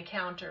had an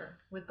encounter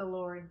with the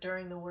Lord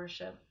during the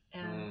worship.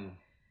 And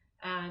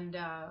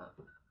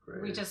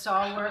we just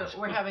all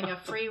were having a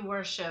free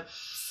worship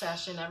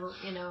session.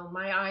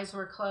 My eyes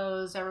were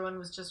closed. Everyone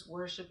was just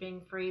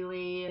worshiping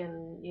freely,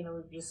 and I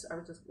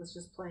was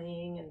just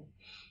playing.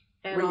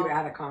 And were you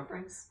at a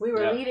conference? We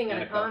were leading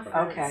at a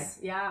conference. Okay.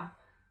 Yeah,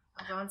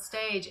 I was on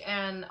stage,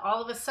 and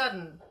all of a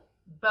sudden,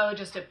 Bo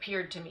just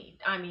appeared to me.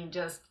 I mean,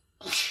 just,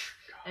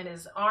 and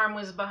his arm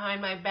was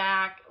behind my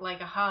back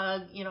like a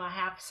hug, a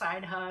half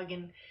side hug,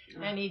 and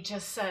he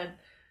just said,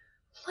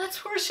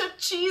 "Let's worship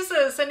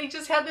Jesus." And he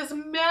just had this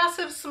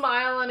massive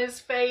smile on his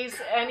face,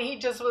 and he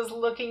just was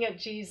looking at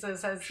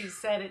Jesus as he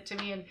said it to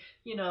me. And,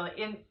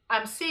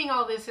 I'm seeing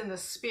all this in the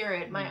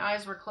spirit. My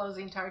eyes were closed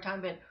the entire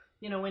time, but,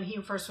 when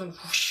he first went,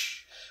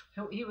 whoosh,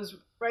 he was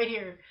right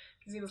here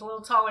because he was a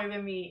little taller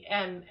than me.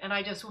 And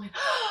I just went,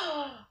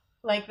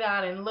 like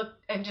that, and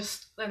looked, and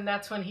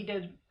that's when he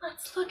did,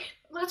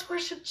 let's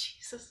worship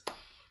Jesus.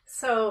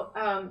 So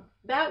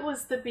that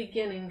was the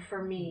beginning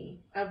for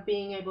me of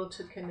being able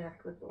to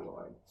connect with the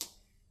Lord.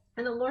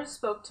 And the Lord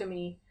spoke to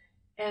me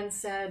and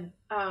said,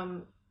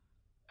 and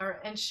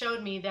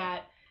showed me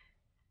that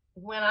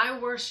when I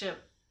worship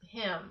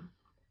him,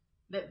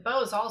 that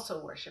Bo's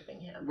also worshiping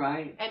him.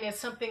 Right. And it's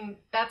something,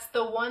 that's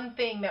the one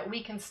thing that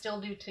we can still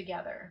do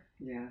together.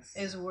 Yes.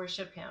 Is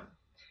worship him.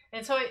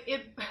 And so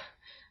it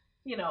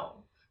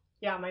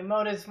my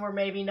motives were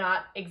maybe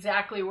not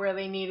exactly where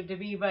they needed to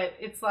be, but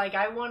it's like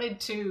I wanted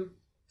to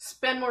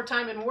spend more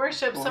time in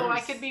worship so I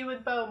could be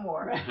with Bo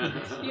more, and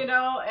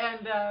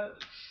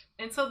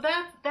so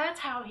that's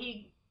how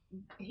he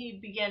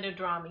began to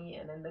draw me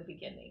in the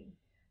beginning.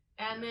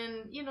 And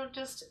then,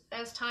 just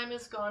as time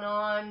has gone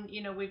on,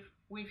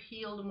 we've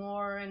healed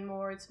more and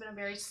more. It's been a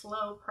very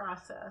slow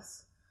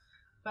process,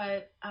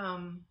 but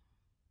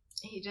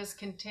he just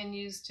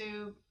continues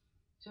to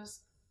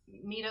just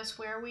meet us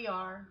where we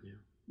are. Yeah.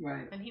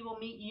 Right. And he will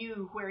meet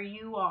you where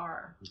you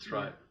are. That's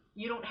right.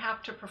 You don't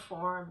have to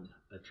perform.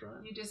 That's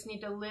right. You just need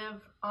to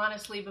live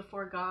honestly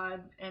before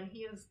God, and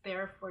He is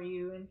there for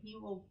you, and He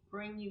will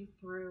bring you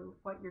through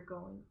what you're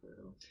going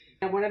through.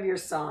 And one of your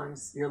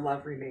songs, Your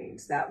Love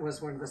Remains, that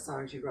was one of the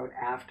songs you wrote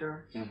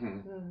after.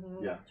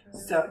 Yeah.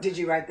 So did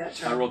you write that,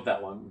 Charlie? I wrote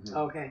that one.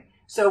 Okay.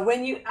 So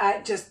when you,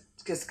 just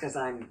because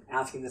I'm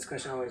asking this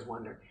question, I always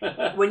wonder.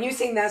 When you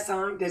sing that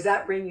song, does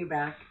that bring you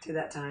back to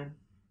that time?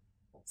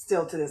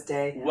 Still to this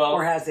day? Well,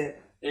 or has it?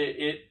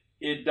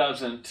 It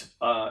doesn't.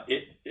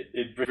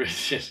 It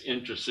just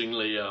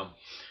interestingly,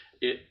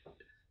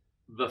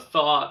 the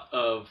thought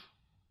of,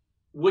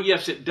 well,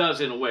 yes, it does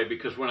in a way,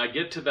 because when I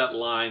get to that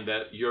line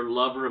that your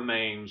love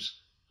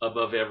remains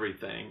above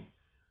everything,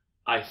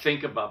 I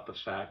think about the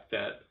fact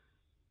that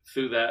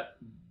through that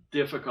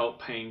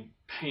difficult,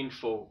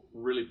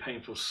 really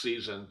painful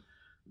season,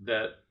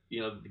 that,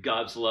 you know,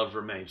 God's love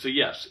remains. So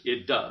yes,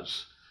 it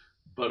does.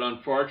 But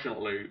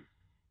unfortunately,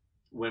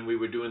 when we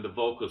were doing the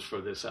vocals for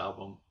this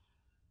album,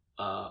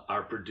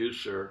 our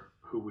producer,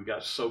 who we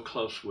got so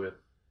close with,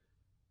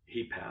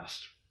 he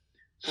passed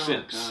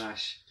since. Oh,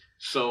 gosh.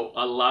 So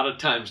a lot of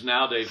times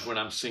nowadays when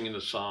I'm singing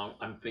the song,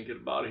 I'm thinking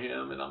about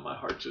him, and my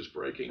heart's just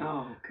breaking.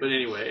 Oh, but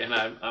anyway, and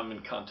I'm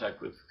in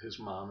contact with his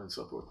mom and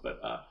so forth.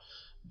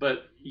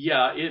 But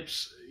yeah,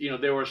 it's, you know,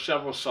 there were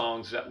several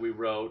songs that we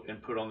wrote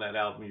and put on that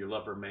album, Your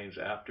Love Remains,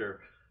 after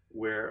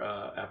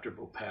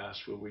Bo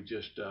passed, where we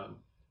just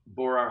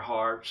bore our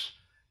hearts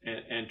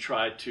and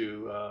tried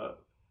to,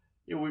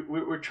 you know,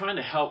 we're trying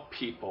to help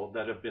people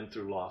that have been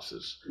through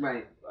losses.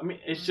 Right. I mean,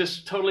 it's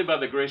just totally by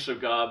the grace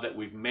of God that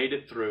we've made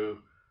it through,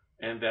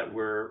 and that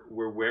we're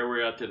where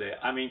we're at today.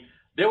 I mean,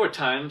 there were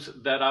times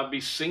that I'd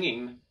be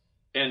singing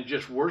and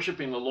just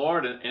worshiping the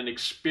Lord and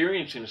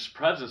experiencing His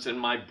presence, and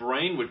my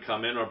brain would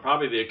come in, or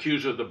probably the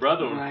accuser of the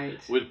brethren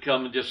would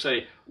come and just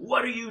say,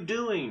 "What are you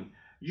doing?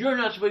 You're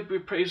not supposed to be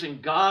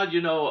praising God.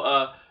 You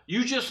know,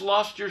 you just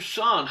lost your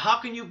son. How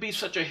can you be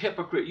such a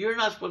hypocrite? You're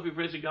not supposed to be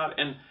praising God."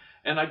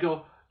 And I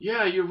go,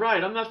 "Yeah, you're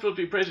right. I'm not supposed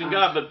to be praising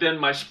God." But then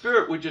my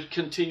spirit would just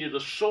continue to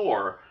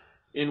soar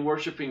in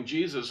worshiping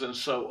Jesus. And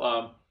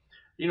so,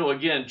 you know,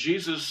 again,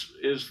 Jesus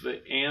is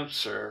the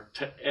answer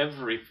to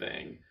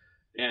everything.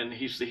 And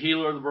He's the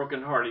healer of the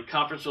broken heart. He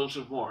comforts those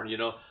who mourn. You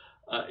know,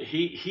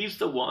 He's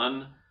the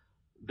one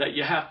that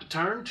you have to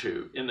turn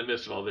to in the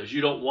midst of all this.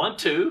 You don't want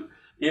to,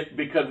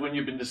 because when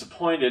you've been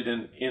disappointed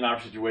in our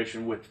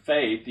situation with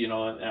faith, you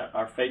know, and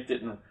our faith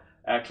didn't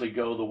actually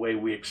go the way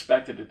we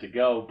expected it to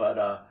go.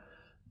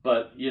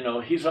 But you know,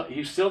 He's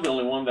still the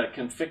only one that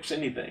can fix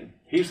anything.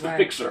 He's the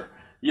fixer.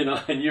 You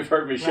know, and you've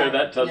heard me share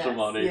that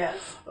testimony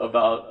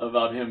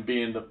about Him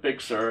being the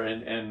fixer,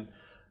 and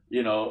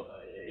you know,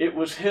 it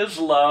was His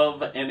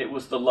love, and it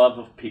was the love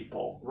of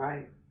people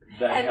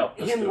that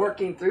helped us. Him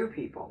working through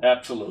people.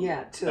 Absolutely.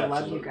 Yeah, to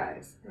love you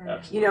guys.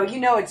 Absolutely.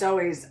 You know, it's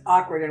always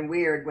awkward and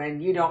weird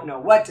when you don't know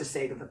what to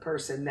say to the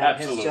person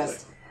that has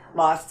just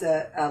lost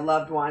a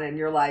loved one, and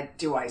you're like,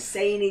 do I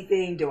say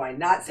anything? Do I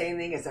not say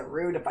anything? Is it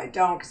rude if I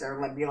don't? Because they're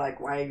like, be like,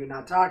 why are you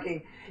not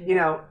talking? You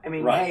know, I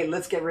mean, hey,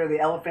 let's get rid of the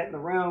elephant in the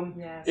room.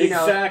 Yes. You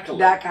know, exactly.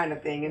 that kind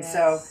of thing. And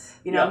so,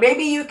 you know,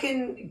 maybe you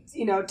can,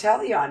 you know, tell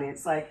the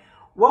audience, like,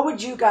 what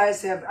would you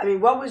guys have, I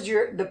mean, what was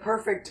the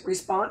perfect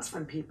response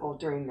from people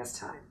during this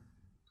time?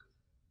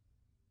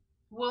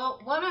 Well,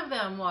 one of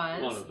them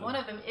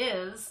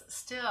is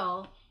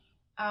still,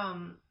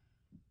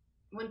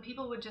 when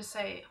people would just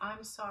say,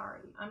 "I'm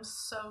sorry, I'm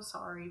so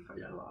sorry for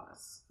your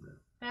loss." Yeah.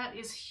 That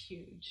is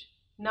huge.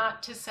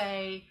 Not to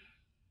say,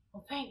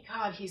 "Well, thank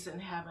God he's in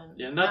heaven."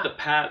 Yeah, not the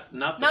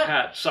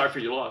pat, sorry for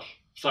your loss.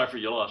 Sorry for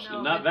your loss.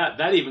 No, not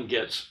that even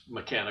gets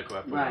mechanical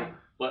after right.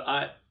 But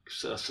a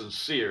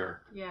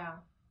sincere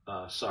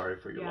sorry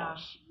for your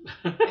loss.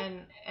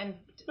 and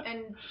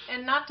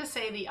not to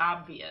say the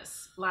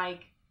obvious,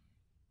 like,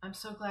 "I'm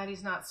so glad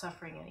he's not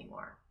suffering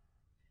anymore."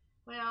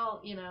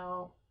 Well, you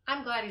know,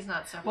 I'm glad he's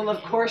not suffering. Well,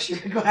 of course you're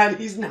glad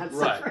he's not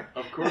suffering.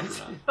 Right, of course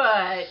you're not.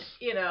 But,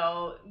 you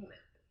know,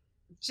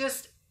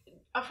 just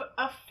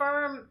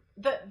affirm,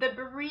 the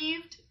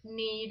bereaved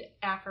need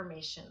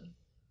affirmation.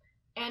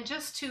 And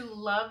just to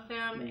love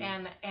them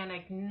and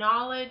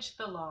acknowledge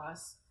the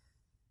loss.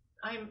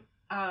 I'm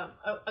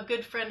a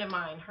good friend of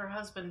mine, her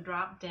husband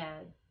dropped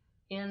dead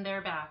in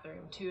their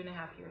bathroom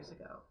 2.5 years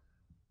ago.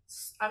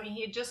 I mean,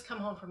 he had just come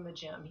home from the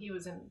gym. He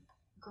was in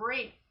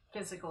great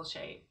physical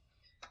shape.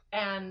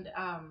 And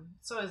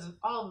so it was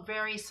all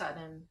very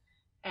sudden,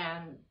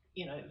 and,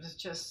 you know, it was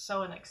just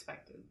so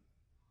unexpected.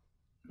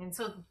 And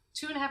so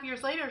 2.5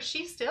 years later,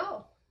 she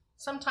still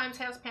sometimes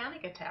has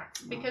panic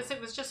attacks because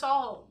it was just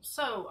all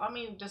so, I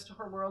mean, just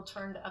her world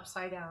turned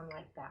upside down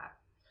like that.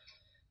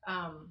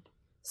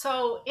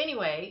 So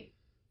anyway,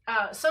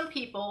 some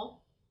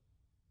people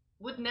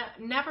would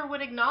never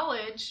would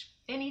acknowledge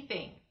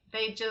anything.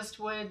 They just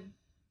would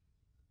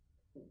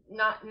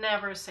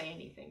never say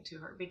anything to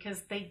her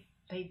because they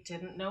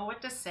didn't know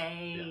what to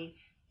say,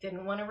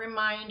 didn't want to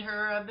remind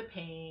her of the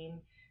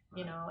pain,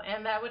 you know,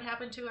 and that would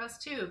happen to us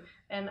too.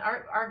 And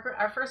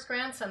our first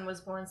grandson was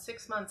born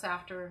 6 months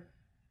after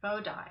Bo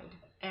died,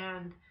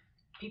 and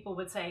people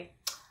would say,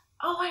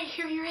 oh, I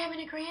hear you're having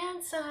a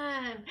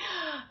grandson.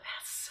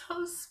 That's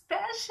so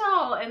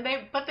special. And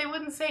they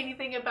wouldn't say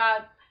anything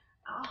about,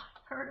 oh,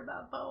 I heard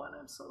about Bo and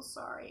I'm so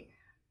sorry.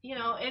 You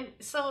know, and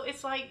so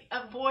it's like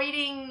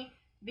avoiding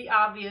the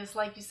obvious,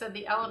 like you said,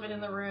 the elephant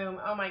in the room.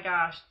 Oh my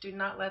gosh, do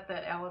not let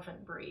that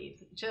elephant breathe.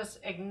 Just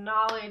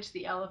acknowledge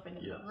the elephant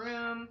in the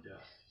room.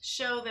 Yes.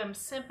 Show them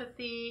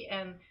sympathy.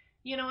 And,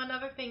 you know,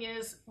 another thing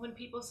is when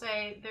people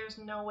say, there's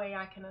no way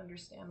I can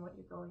understand what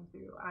you're going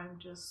through. I'm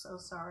just so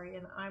sorry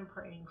and I'm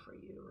praying for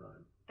you.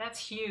 Right. That's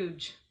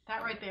huge.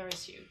 That right there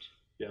is huge.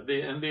 Yeah,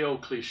 the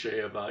old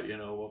cliche about, you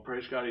know, well,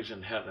 praise God, he's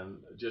in heaven.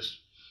 Just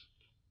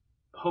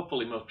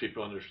hopefully most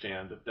people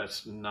understand that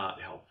that's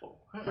not helpful.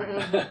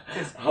 Right.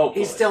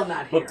 Hopefully. He's still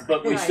not here.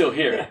 But we're still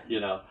here, you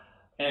know.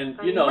 And,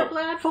 you know, we're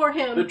glad for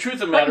him. The truth of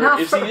the matter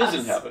is he is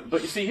in heaven.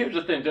 But you see, here's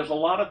the thing. There's a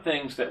lot of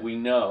things that we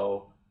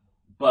know,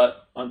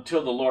 but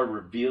until the Lord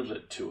reveals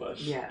it to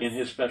us in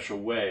his special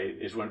way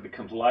is when it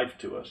becomes life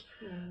to us.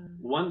 Mm.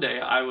 One day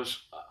I was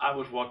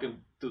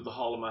walking through the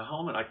hall of my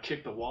home and I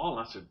kicked the wall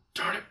and I said,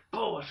 darn it,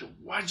 Bo. I said,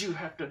 why'd you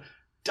have to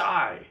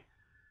die?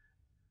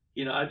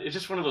 You know, it's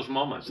just one of those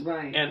moments.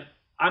 Right. And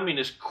I mean,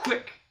 as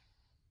quick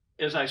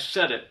as I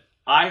said it,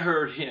 I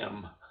heard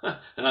him,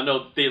 and I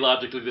know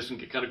theologically this can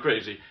get kind of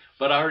crazy,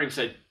 but I heard him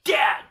say,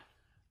 Dad,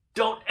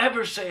 don't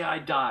ever say I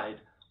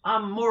died.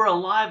 I'm more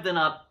alive than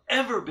I've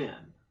ever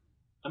been.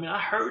 I mean, I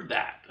heard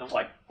that. I was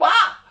like,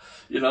 wow!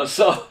 You know,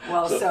 so...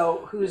 Well,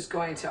 so who's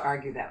going to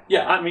argue that point?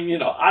 Yeah, I mean, you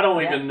know, I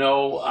don't even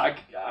know, I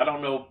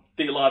don't know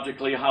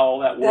theologically how all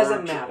that works.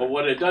 Doesn't matter. Or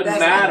what it doesn't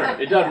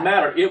matter. It doesn't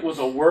matter. It was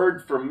a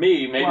word for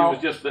me. Maybe it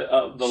was just the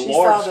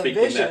Lord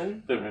speaking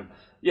that to him.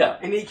 Yeah.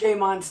 And he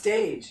came on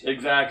stage.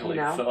 Exactly.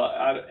 You know? So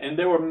and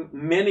there were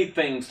many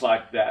things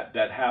like that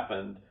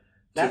happened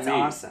to me. That's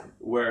awesome.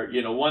 Where,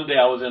 you know, one day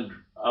I was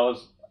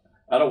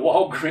at a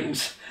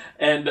Walgreens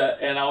and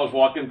I was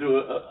walking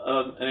through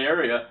an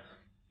area,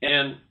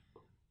 and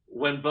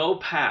when Bo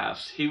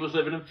passed, he was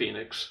living in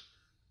Phoenix,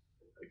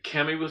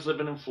 Kemi was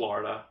living in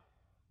Florida,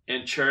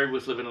 and Cherry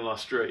was living in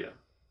Australia.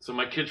 So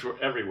my kids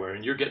were everywhere,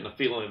 and you're getting a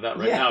feeling of that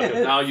right now,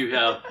 because now you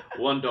have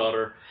one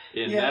daughter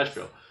in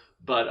Nashville.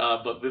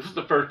 But this is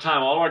the first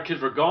time all our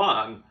kids were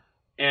gone,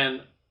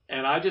 and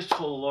I just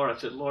told the Lord, I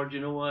said, Lord,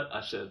 you know what?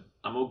 I said,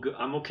 I'm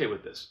okay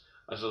with this.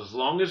 I said, as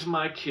long as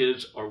my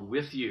kids are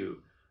with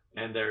you,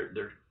 and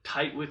they're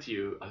tight with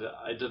you,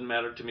 it doesn't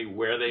matter to me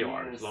where they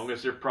are, as long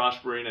as they're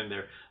prospering and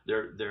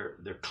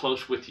they're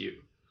close with you.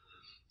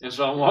 And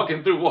so I'm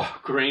walking through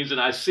Walgreens, and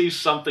I see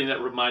something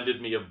that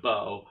reminded me of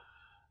Bo,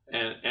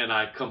 and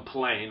I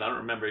complained. I don't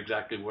remember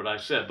exactly what I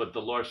said, but the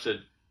Lord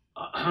said,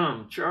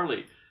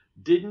 Charlie,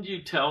 didn't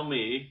you tell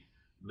me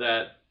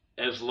that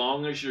as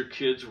long as your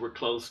kids were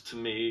close to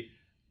me,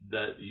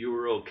 that you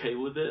were okay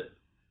with it?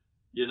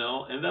 You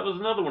know, and that was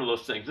another one of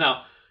those things.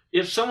 Now,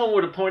 if someone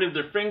would have pointed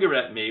their finger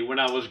at me when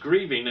I was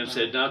grieving and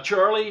said, now,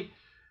 Charlie,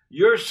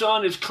 your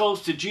son is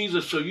close to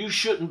Jesus, so you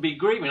shouldn't be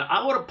grieving,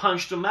 I would have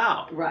punched him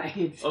out.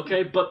 Right.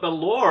 Okay, but the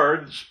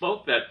Lord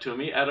spoke that to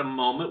me at a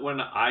moment when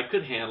I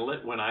could handle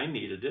it, when I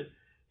needed it,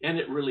 and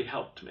it really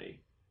helped me,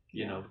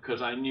 you know,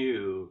 because I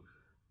knew,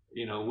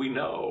 you know, we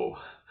know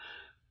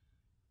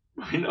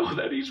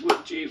that he's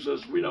with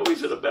Jesus. We know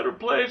he's in a better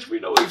place. We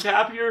know he's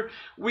happier.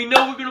 We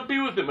know we're going to be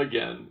with him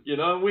again. You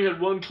know, and we had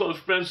one close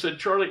friend said,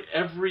 Charlie,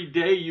 every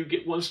day you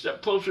get one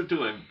step closer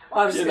to him.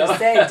 Well, I was going to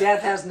say,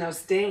 death has no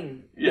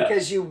sting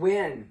because you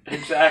win.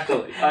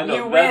 Exactly. I know.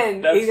 You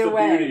win that's either the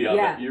way. Beauty of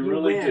it. You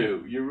really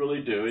do. You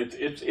really do.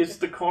 It's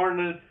the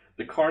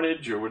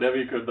carnage or whatever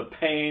you could, the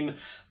pain,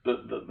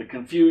 the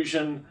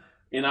confusion.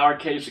 In our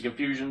case, the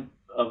confusion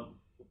of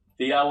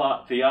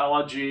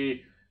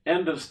theology,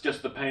 and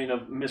just the pain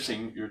of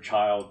missing your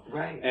child,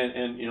 right?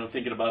 And you know,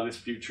 thinking about his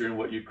future and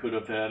what you could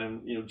have had,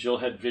 and you know, Jill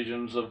had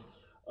visions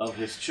of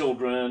his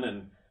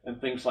children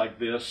and things like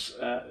this.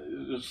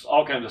 There's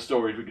all kinds of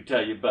stories we could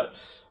tell you, but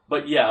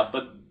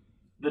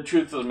the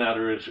truth of the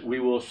matter is, we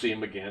will see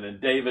him again.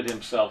 And David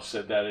himself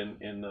said that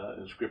in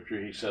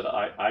Scripture. He said,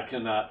 "I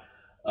cannot,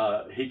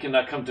 he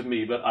cannot come to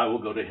me, but I will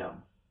go to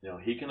him. You know,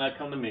 he cannot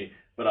come to me,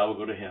 but I will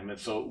go to him." And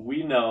so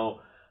we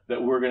know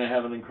that we're going to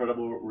have an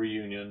incredible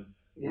reunion.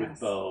 Yes. With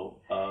Bo,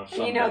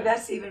 and you know,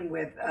 that's even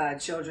with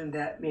children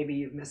that maybe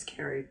you've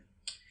miscarried.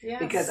 Yes.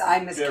 Because I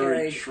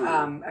miscarried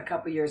a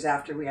couple years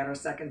after we had our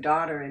second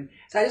daughter. And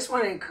so I just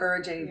want to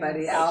encourage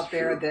anybody out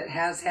there that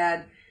has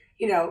had,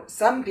 you know,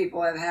 some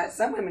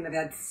women have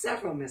had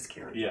several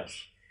miscarriages.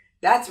 Yes.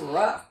 That's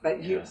rough,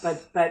 but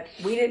but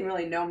we didn't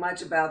really know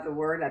much about the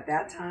word at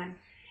that time.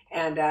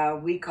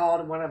 And we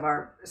called one of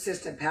our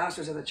assistant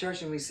pastors of the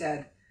church and we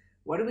said,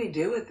 what do we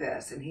do with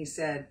this? And he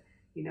said,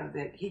 you know,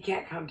 that he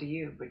can't come to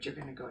you, but you're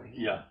going to go to him.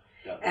 Yeah.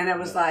 And I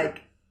was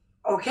like,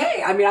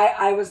 okay. I mean,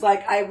 I was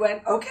like, I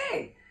went,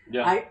 okay.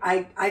 Yeah.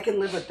 I can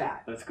live with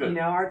that. That's good. You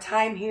know, our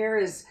time here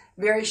is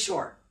very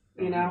short,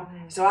 you know,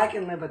 so I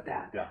can live with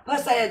that. Yeah.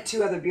 Plus I had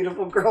two other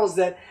beautiful girls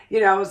that,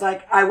 you know, I was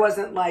like, I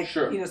wasn't like,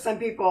 you know, some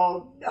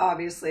people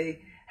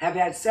obviously have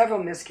had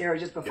several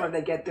miscarriages before Yeah.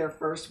 they get their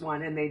first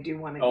one, and they do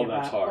want to Oh, give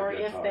that's up. hard. Or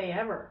that's if hard. they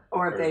ever.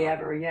 Or if they Very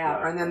ever, yeah.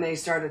 Right, And then they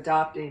start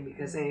adopting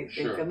because they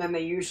Sure. and then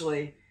they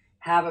usually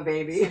have a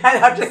baby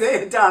after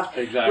they adopt.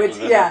 Exactly. Which,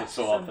 That yeah. happens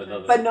so often,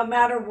 doesn't But it? no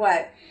matter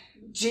what,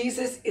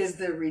 Jesus is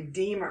the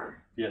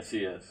Redeemer. Yes, he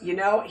is. You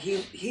know,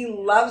 he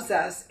loves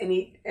us, and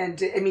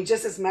I mean,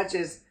 just as much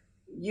as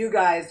you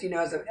guys, you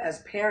know, as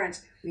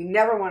parents, we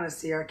never want to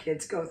see our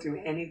kids go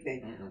through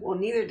anything. Mm-mm. Well,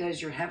 neither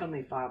does your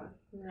Heavenly Father.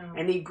 No.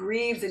 And he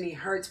grieves and he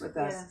hurts with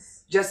us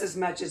Yes. just as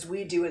much as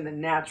we do in the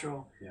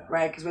natural, Yeah.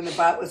 right? Because when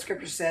the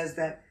scripture says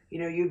that, you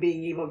know, you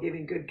being evil,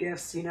 giving good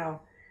gifts, you know,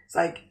 it's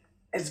like,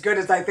 as good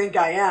as I think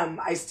I am,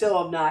 I still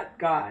am not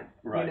God,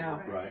 Right. you know?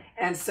 Right.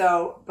 And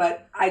so,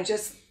 but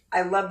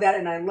I love that,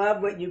 and I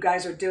love what you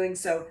guys are doing.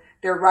 So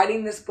they're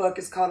writing this book.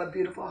 It's called A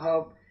Beautiful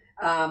Hope.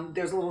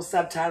 There's a little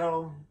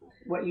subtitle,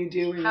 what you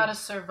do. How to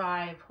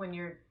survive when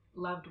your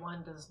loved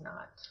one does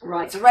not.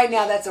 Right. So right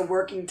now that's a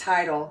working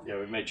title. Yeah,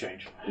 it may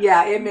change.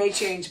 Yeah, it may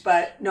change,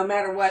 but no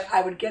matter what,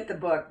 I would get the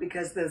book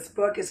because this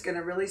book is going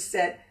to really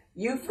set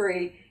you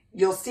free.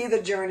 You'll see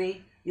the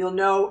journey. You'll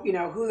know,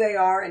 who they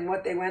are and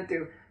what they went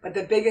through. But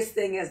the biggest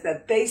thing is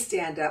that they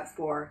stand up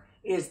for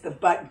is the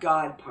but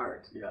God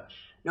part. Yes.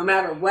 No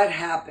matter what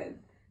happened,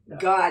 Yeah.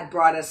 God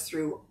brought us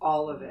through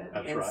all of it.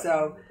 That's and right.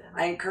 so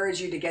I encourage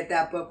you to get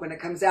that book when it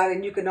comes out.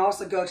 And you can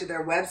also go to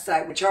their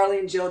website,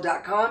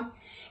 charlieandjill.com,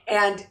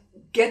 and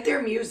get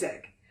their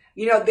music.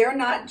 They're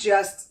not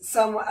just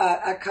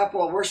a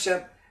couple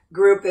worship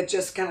group that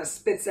just kind of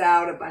spits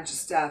out a bunch of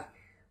stuff.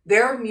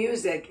 Their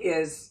music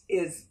is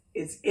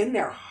in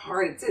their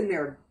heart. It's in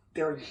their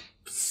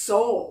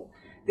soul.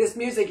 This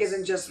music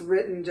isn't just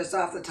written just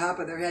off the top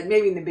of their head.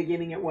 Maybe in the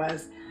beginning it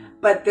was.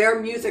 But their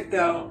music,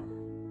 though,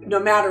 no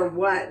matter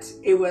what,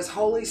 it was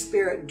Holy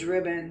Spirit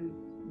driven,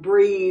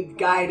 breathed,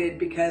 guided,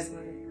 because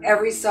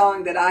every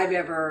song that I've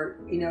ever,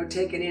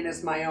 taken in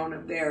as my own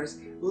of theirs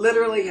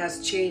literally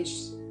has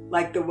changed,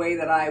 like the way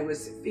that I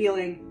was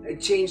feeling. It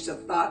changed a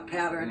thought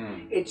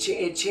pattern. It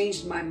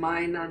changed my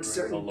mind on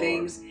certain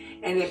things,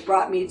 and it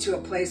brought me to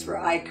a place where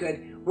I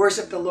could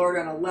worship the Lord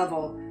on a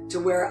level to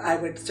where I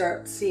would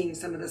start seeing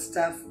some of the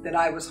stuff that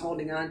I was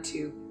holding on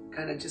to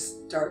kind of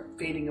just start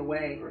fading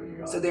away.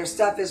 So their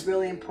stuff is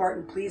really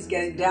important. Please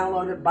get it,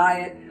 download it, buy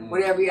it,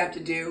 whatever you have to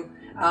do.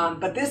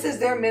 But this is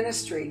their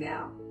ministry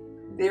now.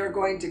 They are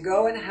going to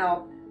go and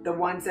help the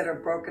ones that are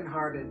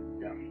brokenhearted.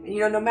 Yeah.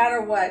 And no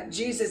matter what,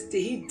 Jesus,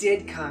 he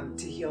did come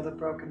to heal the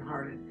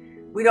brokenhearted.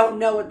 We don't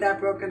know what that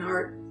broken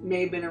heart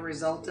may have been a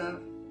result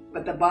of,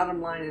 but the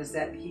bottom line is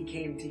that he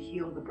came to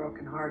heal the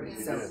brokenhearted.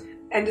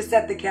 And to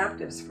set the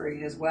captives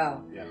free as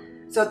well. Yeah.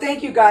 So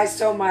thank you guys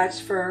so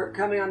much for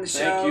coming on the show.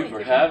 Thank you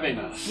for having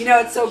us.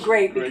 It's so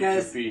great Great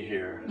because to be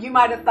here. you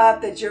might have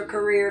thought that your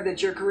career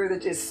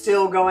that is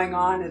still going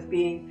on as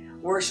being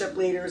worship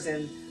leaders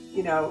and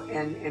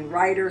and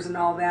writers and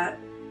all that,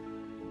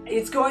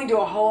 it's going to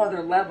a whole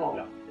other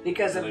level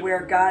because of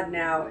where God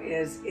now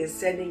is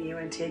sending you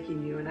and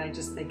taking you. And I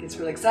just think it's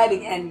really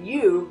exciting. And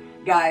you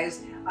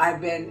guys,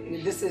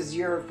 this is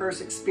your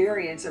first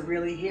experience of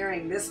really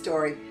hearing this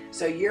story.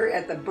 So you're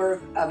at the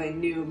birth of a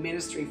new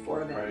ministry for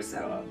them. Praise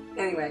God.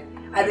 Anyway,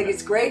 I think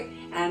it's great.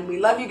 And we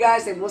love you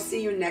guys, and we'll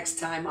see you next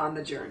time on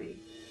The Journey.